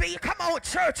want to be. Come on,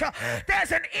 church.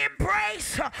 There's an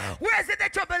embrace. Where is it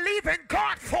that you're believing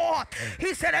God for?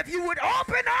 He said, if you would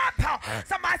open up.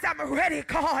 Somebody said, I'm ready,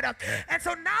 God. And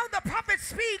so now the prophet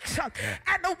speaks,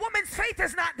 and the woman's faith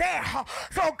is not there.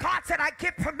 So God said, I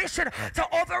give permission to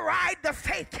override the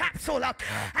faith capsule.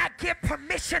 I give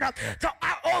permission to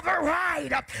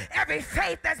override every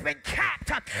faith that's been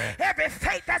capped, every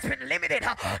faith that's been limited.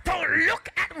 Don't look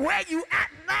at where you at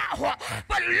now,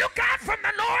 but look out from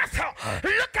the north,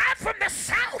 look out from the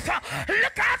south,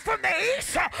 look out from the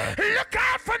east, look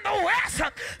out from the west.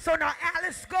 So now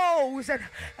Alice goes and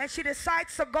she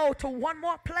decides to go to one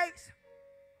more place.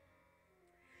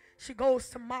 She goes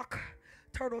to mock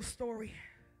turtle story.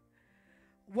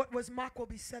 What was mocked will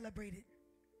be celebrated.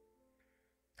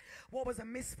 What was a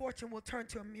misfortune will turn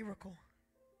to a miracle.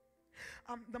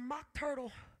 The mock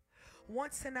turtle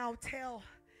wants to now tell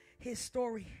his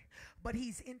story, but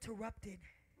he's interrupted.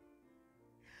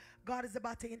 God is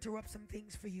about to interrupt some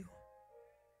things for you.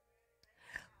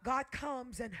 God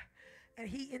comes and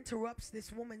he interrupts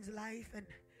this woman's life, and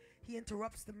he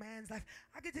interrupts the man's life.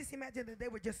 I could just imagine that they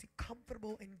were just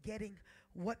comfortable in getting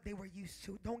what they were used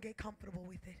to. Don't get comfortable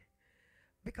with it,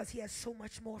 because he has so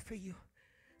much more for you.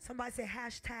 Somebody say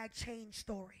hashtag change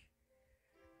story.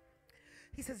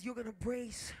 He says you're going to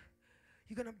brace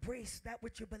that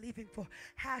which you're believing for.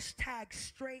 Hashtag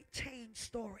straight change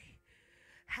story.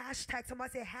 Hashtag, somebody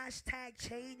say hashtag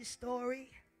change story.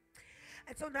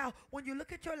 And so now when you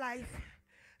look at your life,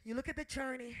 you look at the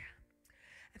journey,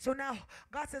 and so now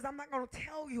God says, I'm not going to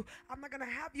tell you, I'm not going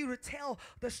to have you to tell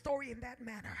the story in that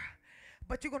manner,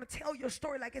 but you're going to tell your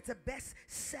story like it's a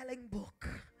best-selling book.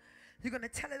 You're going to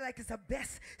tell it like it's a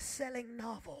best-selling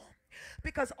novel.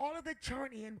 Because all of the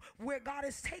journey and where God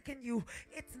has taken you,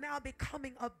 it's now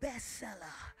becoming a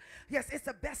bestseller. Yes, it's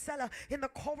a bestseller in the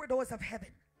corridors of heaven.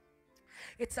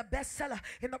 It's a bestseller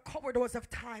in the corridors of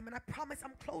time. And I promise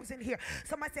I'm closing here.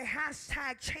 Somebody say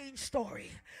hashtag change story.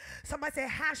 Somebody say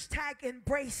hashtag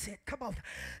embrace it. Come on.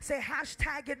 Say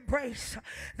hashtag embrace.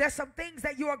 There's some things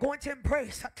that you are going to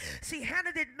embrace. See,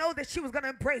 Hannah didn't know that she was going to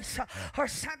embrace her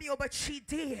Samuel, but she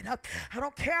did. I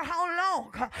don't care how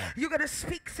long you're going to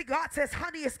speak. See, God says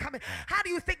honey is coming. How do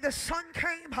you think the son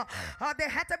came? There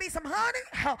had to be some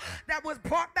honey that was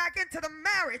brought back into the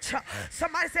marriage.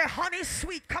 Somebody say honey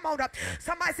sweet. Come on up.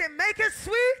 Somebody say make it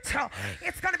sweet.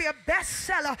 It's going to be a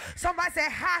bestseller. Somebody say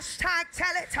hashtag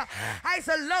tell it. I used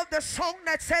to love the song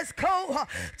that says go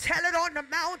tell it on the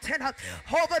mountain,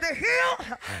 over the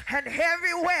hill, and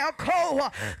everywhere go.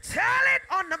 Tell it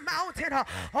on the mountain,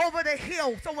 over the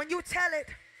hill. So when you tell it,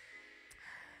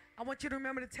 I want you to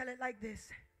remember to tell it like this.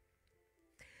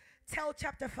 Tell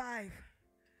chapter 5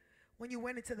 when you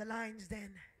went into the lion's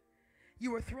den. You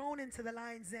were thrown into the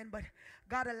lion's den, but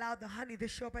God allowed the honey to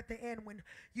show up at the end when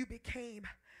you became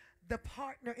the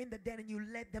partner in the den and you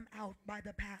led them out by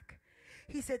the pack.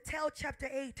 He said, tell chapter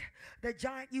 8, the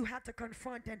giant you had to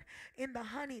confront, and in the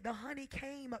honey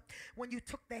came when you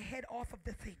took the head off of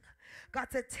the thing. God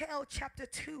said, tell chapter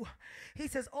 2. He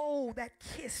says, oh, that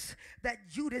kiss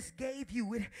that Judas gave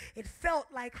you, it felt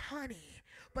like honey.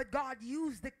 But God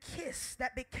used the kiss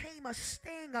that became a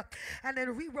sting and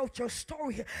then rewrote your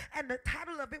story. And the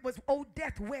title of it was, oh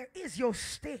death, where is your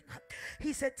sting?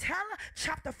 He said, tell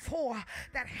chapter 4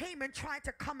 that Haman tried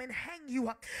to come and hang you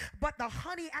up. But the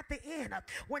honey at the end,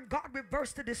 when God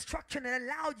reversed the destruction and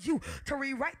allowed you to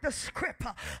rewrite the script.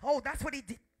 Oh, that's what he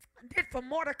did for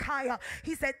Mordecai.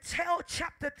 He said, tell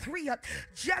chapter 3,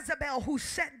 Jezebel who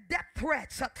sent death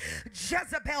threats,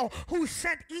 Jezebel who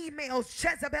sent emails,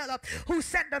 Jezebel who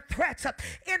sent the threats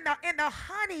in the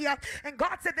honey, and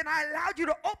God said, then I allowed you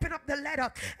to open up the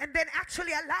letter, and then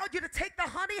actually allowed you to take the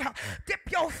honey, dip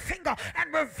your finger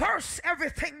and reverse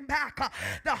everything back.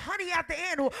 The honey at the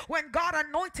end, when God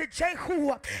anointed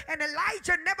Jehu and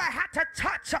Elijah never had to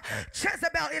touch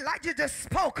Jezebel, Elijah just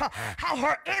spoke how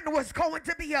her end was going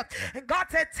to be. And God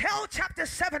said, tell chapter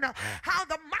 7 how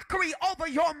the mockery over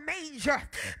your manger,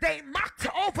 they mocked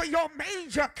over your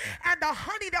manger, and the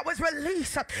honey that was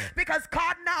released, because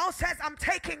God now says, I'm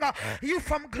taking you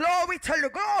from glory to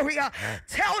glory.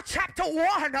 Tell chapter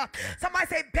 1. Somebody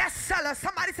say bestseller.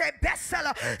 Somebody say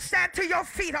bestseller. Stand to your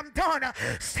feet. I'm done.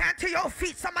 Stand to your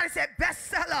feet. Somebody say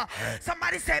bestseller.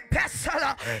 Somebody say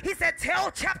bestseller. He said,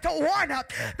 tell chapter 1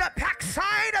 the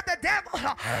backside of the devil,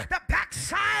 the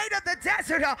backside of of the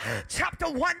desert. Chapter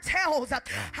 1 tells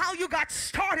how you got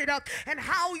started and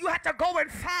how you had to go and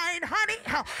find honey,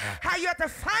 how you had to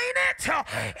find it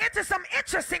into some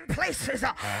interesting places,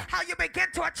 how you begin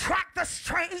to attract the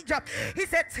strange. He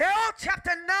said, tell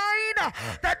chapter 9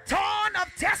 the dawn of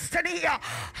destiny,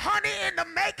 honey in the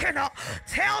making.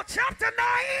 Tell chapter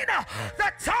 9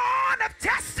 the dawn of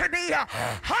destiny,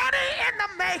 honey in the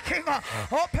making.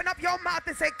 Open up your mouth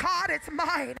and say, God, it's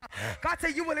mine. God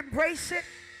said you will embrace it.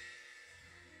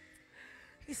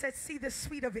 He said, see the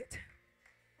sweet of it.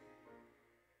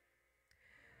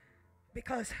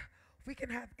 Because we can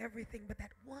have everything, but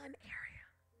that one area,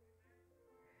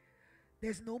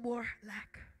 there's no more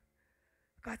lack.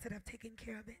 God said, I've taken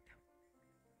care of it.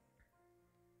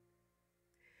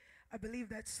 I believe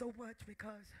that so much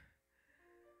because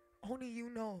only you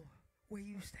know where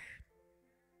you stand.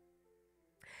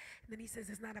 And then he says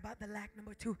it's not about the lack.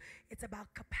 Number 2, it's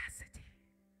about capacity.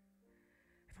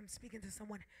 If I'm speaking to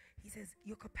someone, he says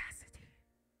your capacity.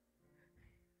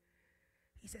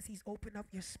 He says he's opened up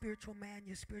your spiritual man,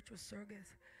 your spiritual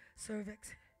cervix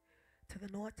to the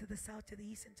north, to the south, to the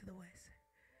east, and to the west.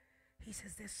 He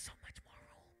says there's so much more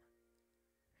room.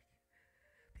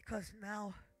 Because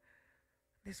now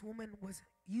this woman was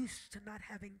used to not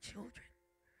having children.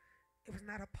 It was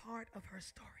not a part of her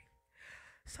story.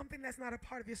 Something that's not a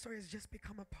part of your story has just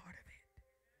become a part of it.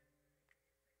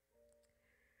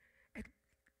 And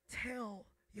tell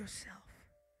yourself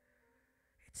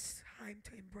it's time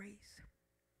to embrace.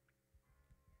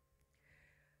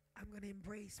 I'm going to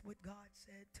embrace what God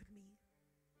said to me.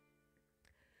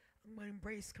 I'm going to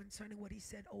embrace concerning what he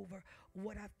said over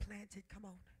what I've planted. Come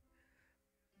on.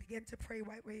 Begin to pray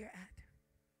right where you're at.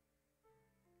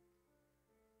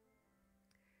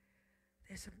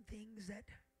 There's some things that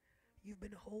you've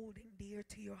been holding dear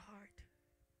to your heart.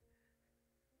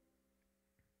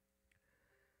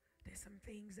 There's some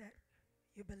things that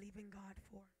you're believing God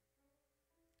for.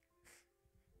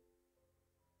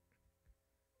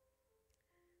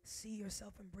 See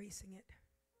yourself embracing it.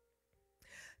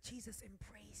 Jesus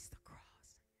embraced the cross.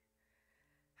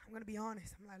 I'm going to be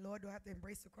honest. I'm like, Lord, do I have to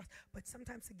embrace the cross? But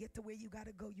sometimes to get to where you got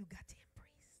to go, you got to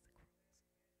embrace the cross.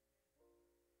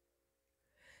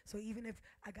 So even if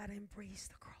I got to embrace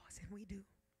the cross, and we do,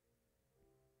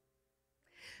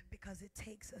 because it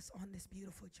takes us on this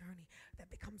beautiful journey that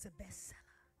becomes a bestseller,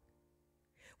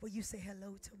 where you say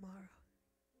hello tomorrow,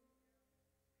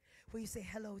 where you say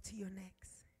hello to your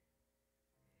next,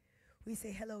 where you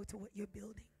say hello to what you're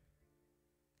building.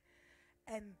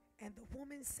 And the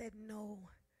woman said, no,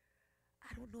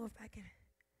 I don't know if I can.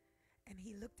 And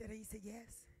he looked at her, he said,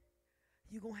 yes,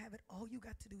 you're going to have it. All you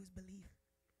got to do is believe.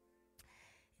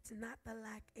 It's not the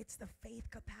lack, it's the faith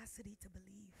capacity to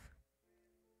believe.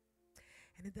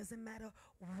 And it doesn't matter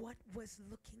what was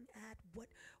looking at, what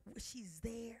she's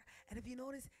there. And if you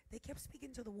notice, they kept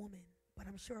speaking to the woman, but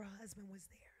I'm sure her husband was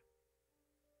there.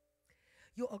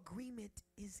 Your agreement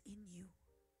is in you.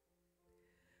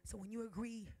 So when you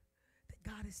agree that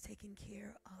God is taking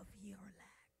care of your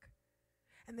lack.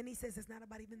 And then he says it's not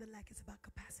about even the lack, it's about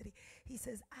capacity. He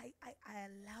says, I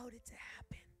allowed it to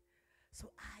happen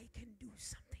so I can do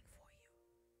something for you.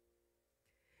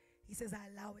 He says, I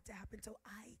allow it to happen so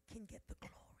I can get the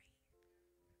glory.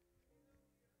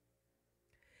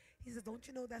 He says, don't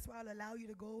you know that's why I'll allow you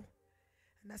to go?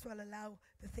 And that's why I'll allow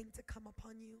the thing to come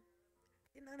upon you.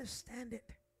 Didn't understand it.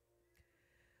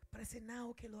 But I said, now,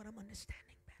 okay, Lord, I'm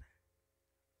understanding better.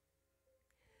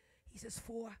 He says,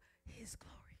 for his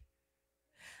glory.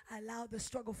 I allowed the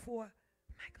struggle for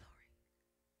my glory.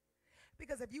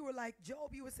 Because if you were like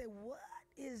Job, you would say, what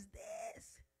is this?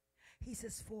 He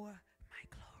says, for my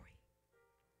glory.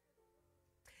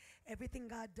 Everything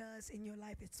God does in your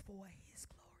life, it's for his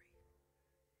glory.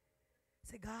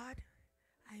 Say, God,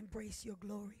 I embrace your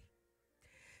glory.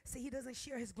 See, he doesn't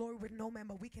share his glory with no man,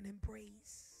 but we can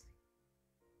embrace.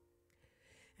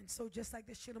 And so just like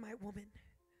the Shunammite woman,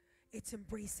 it's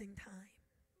embracing time.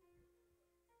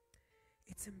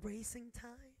 It's embracing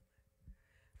time.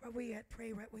 Right where you're at,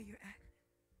 pray right where you're at.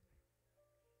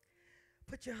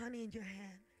 Put your honey in your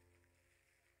hand.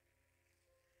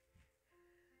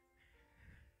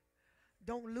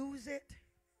 Don't lose it.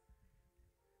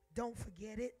 Don't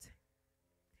forget it.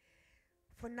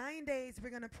 For 9 days, we're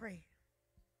going to pray.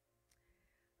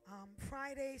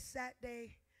 Friday,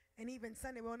 Saturday, and even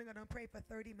Sunday, we're only going to pray for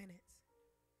 30 minutes.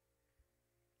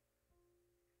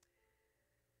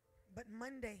 But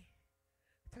Monday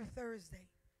through Thursday,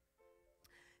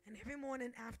 and every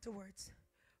morning afterwards,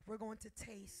 we're going to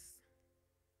taste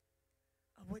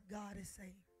of what God is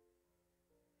saying.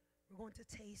 We're going to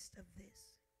taste of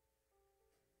this.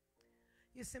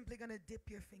 You're simply going to dip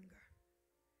your finger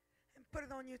and Put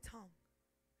it on your tongue.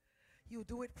 You'll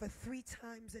do it for 3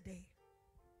 times a day.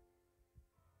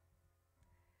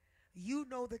 You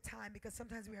know the time, because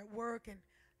sometimes we're at work and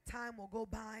time will go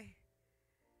by.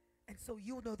 And so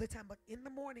you'll know the time. But in the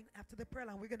morning after the prayer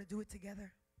line, we're going to do it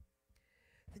together.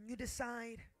 Then you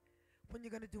decide when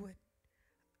you're going to do it.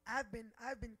 I've been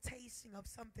tasting of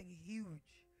something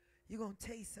huge. You're going to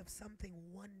taste of something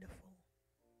wonderful.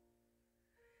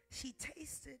 She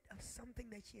tasted of something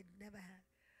that she had never had.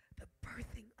 The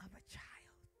birthing of a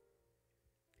child.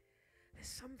 There's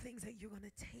some things that you're going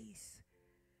to taste.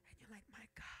 And you're like, my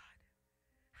God,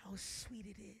 how sweet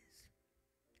it is.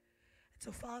 And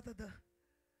so, Father,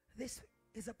 this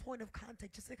is a point of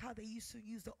contact. Just like how they used to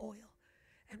use the oil.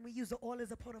 And we use the oil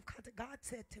as a point of contact. God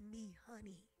said to me,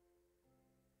 honey.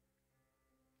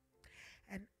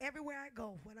 And everywhere I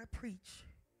go, when I preach,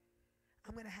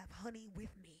 I'm going to have honey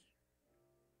with me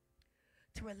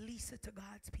to release it to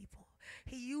God's people.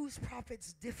 He used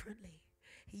prophets differently.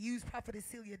 He used Prophet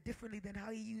Celia differently than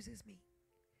how he uses me.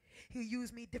 He'll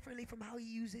use me differently from how he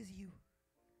uses you.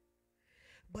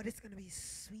 But it's going to be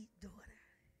sweet, daughter.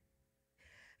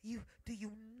 Do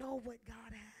you know what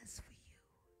God has for you?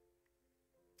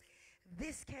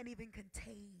 This can't even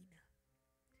contain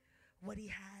what he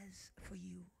has for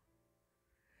you.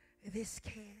 This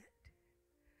can't.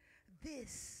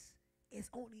 This is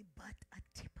only but a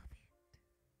tip of it.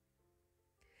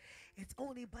 It's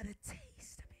only but a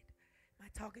taste of it. Am I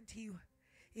talking to you?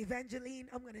 Evangeline,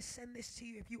 I'm going to send this to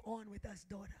you if you're on with us,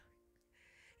 daughter.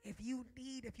 If you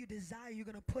desire, you're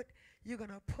going to put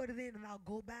it in, and I'll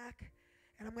go back.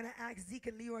 And I'm going to ask Zeke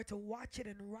and Leroy to watch it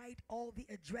and write all the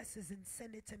addresses and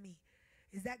send it to me.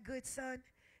 Is that good, son?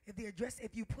 If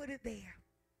you put it there.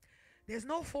 There's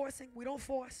no forcing. We don't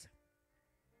force.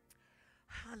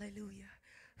 Hallelujah.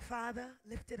 Father,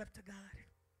 lift it up to God.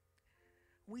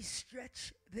 We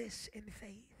stretch this in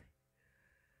faith.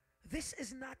 This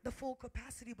is not the full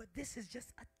capacity, but this is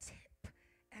just a tip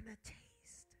and a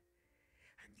taste.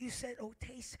 And you said, oh,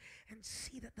 taste and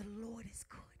see that the Lord is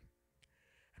good.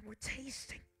 And we're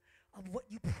tasting of what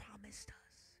you promised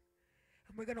us.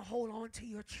 And we're going to hold on to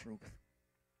your truth.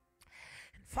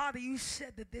 And Father, you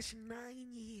said that this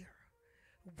 9-year,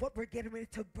 what we're getting ready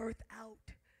to birth out,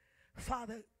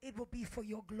 Father, it will be for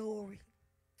your glory.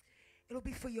 It'll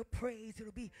be for your praise.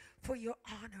 It'll be for your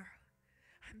honor.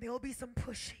 And there'll be some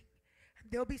pushing.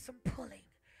 And there'll be some pulling.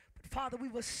 But Father, we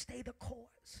will stay the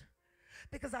course.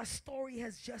 Because our story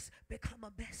has just become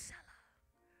a bestseller.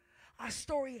 Our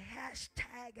story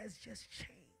hashtag has just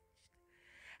changed.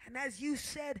 And as you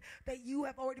said that you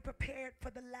have already prepared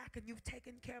for the lack and you've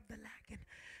taken care of the lack. And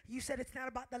you said it's not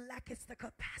about the lack, it's the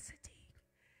capacity.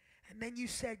 And then you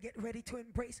said, get ready to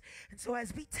embrace. And so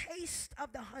as we taste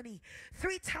of the honey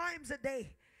 3 times a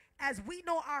day, as we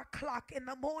know our clock in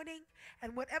the morning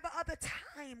and whatever other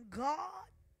time, God,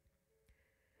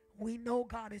 we know,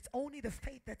 God, it's only the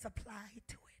faith that's applied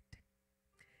to it.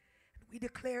 And we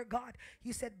declare, God,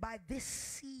 you said by this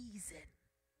season.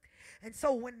 And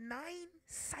so when 9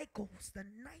 cycles, the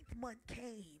 9th month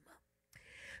came,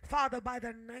 Father, by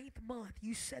the 9th month,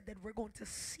 you said that we're going to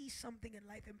see something in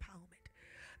life empowerment.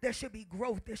 There should be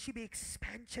growth. There should be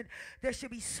expansion. There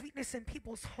should be sweetness in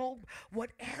people's home.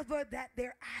 Whatever that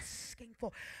they're asking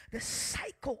for. The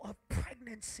cycle of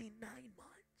pregnancy, 9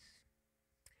 months.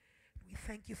 We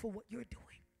thank you for what you're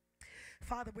doing.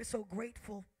 Father, we're so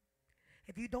grateful.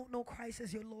 If you don't know Christ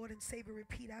as your Lord and Savior,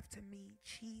 repeat after me.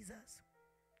 Jesus,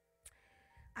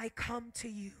 I come to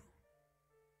you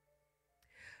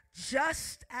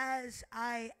just as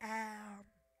I am.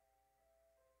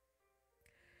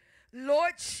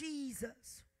 Lord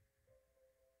Jesus,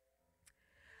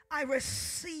 I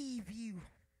receive you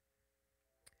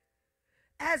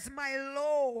as my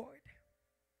Lord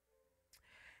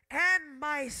and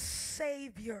my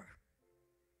Savior.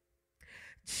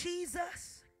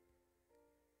 Jesus,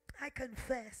 I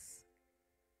confess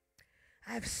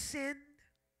I've sinned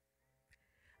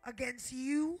against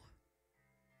you,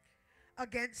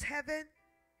 against heaven,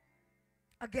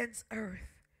 against earth.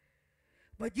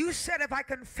 But you said if I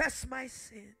confess my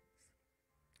sins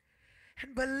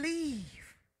and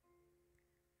believe,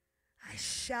 I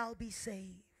shall be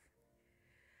saved.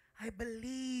 I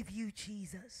believe you,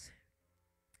 Jesus.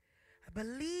 I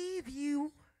believe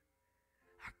you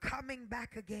are coming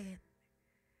back again.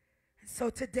 And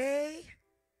so today,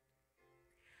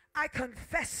 I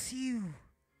confess you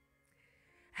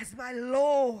as my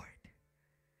Lord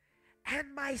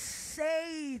and my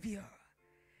Savior.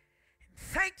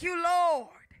 Thank you, Lord,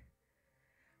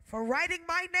 for writing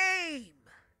my name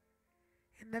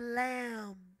in the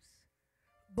Lamb's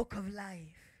book of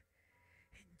life.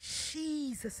 In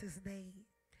Jesus' name.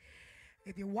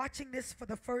 If you're watching this for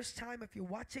the first time, if you're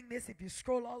watching this, if you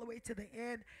scroll all the way to the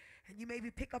end, and you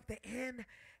maybe pick up the end,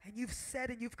 and you've said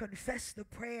and you've confessed the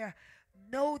prayer,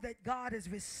 know that God has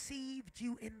received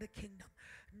you in the kingdom.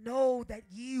 Know that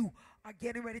you are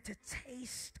getting ready to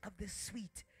taste of the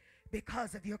sweet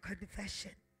because of your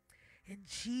confession. In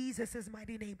Jesus'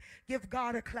 mighty name, give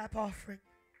God a clap offering.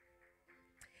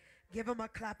 Give him a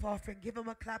clap offering. Give him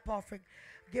a clap offering.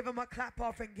 Give him a clap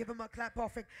offering. Give him a clap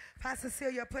offering. Pastor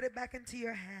Celia, put it back into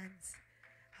your hands.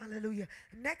 Hallelujah.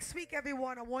 Next week,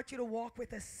 everyone, I want you to walk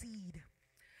with a seed.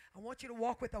 I want you to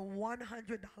walk with a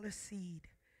 $100 seed.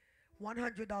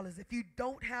 $100. If you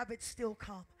don't have it, still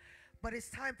come. But it's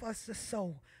time for us to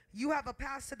sow. You have a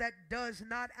pastor that does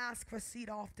not ask for seed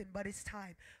often, but it's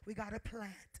time. We got to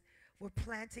plant. We're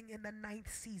planting in the 9th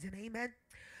season. Amen.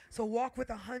 So walk with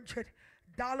 $100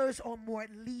 or more,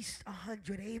 at least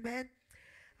 100. Amen.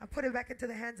 I put it back into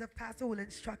the hands of pastor who will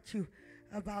instruct you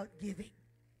about giving.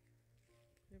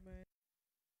 Amen.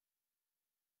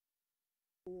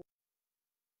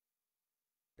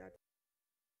 That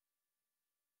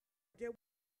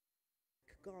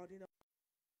God,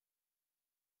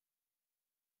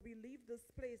 we leave this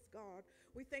place, God.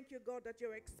 We thank you, God, that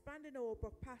you're expanding our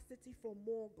capacity for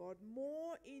more, God,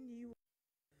 more in you.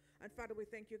 And Father, we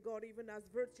thank you, God, even as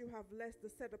virtue have blessed the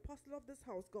said apostle of this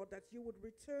house, God, that you would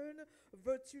return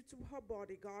virtue to her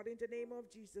body, God, in the name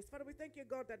of Jesus. Father, we thank you,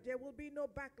 God, that there will be no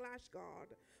backlash,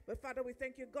 God. But Father, we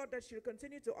thank you, God, that she'll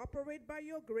continue to operate by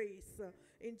your grace.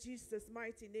 In Jesus'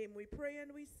 mighty name we pray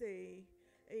and we say,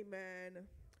 amen.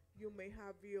 You may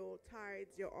have your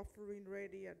tithes, your offering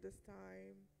ready at this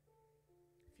time.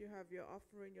 If you have your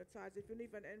offering, your tithes, if you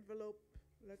leave an envelope,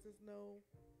 let us know.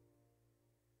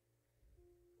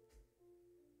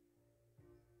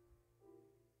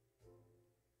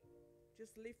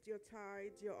 Just lift your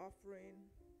tithes, your offering.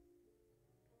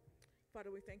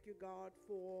 Father, we thank you, God,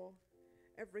 for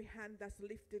every hand that's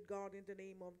lifted, God, in the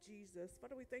name of Jesus.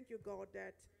 Father, we thank you, God,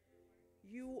 that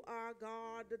you are,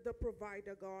 God, the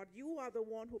provider, God. You are the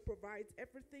one who provides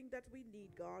everything that we need,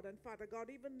 God. And Father, God,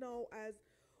 even now as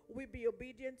we be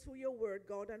obedient to your word,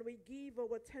 God, and we give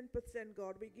our 10%,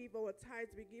 God, we give our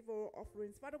tithes, we give our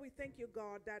offerings. Father, we thank you,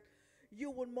 God, that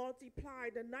you will multiply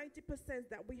the 90%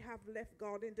 that we have left,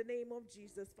 God, in the name of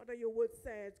Jesus. Father, your word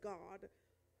says, God,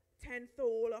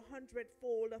 tenfold,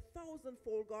 100-fold,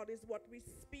 1,000-fold, God, is what we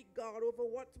speak, God, over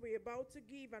what we're about to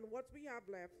give and what we have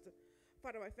left.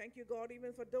 Father, I thank you, God,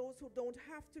 even for those who don't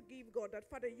have to give, God, that,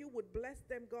 Father, you would bless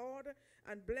them, God,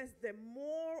 and bless them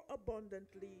more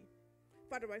abundantly.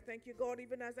 Father, I thank you, God,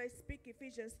 even as I speak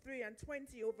Ephesians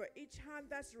 3:20 over each hand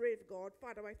that's raised, God.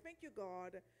 Father, I thank you,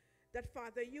 God, that,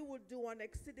 Father, you will do an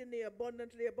exceedingly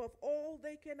abundantly above all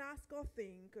they can ask or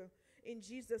think. In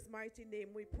Jesus' mighty name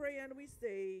we pray and we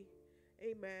say,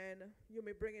 amen. You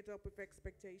may bring it up with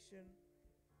expectation.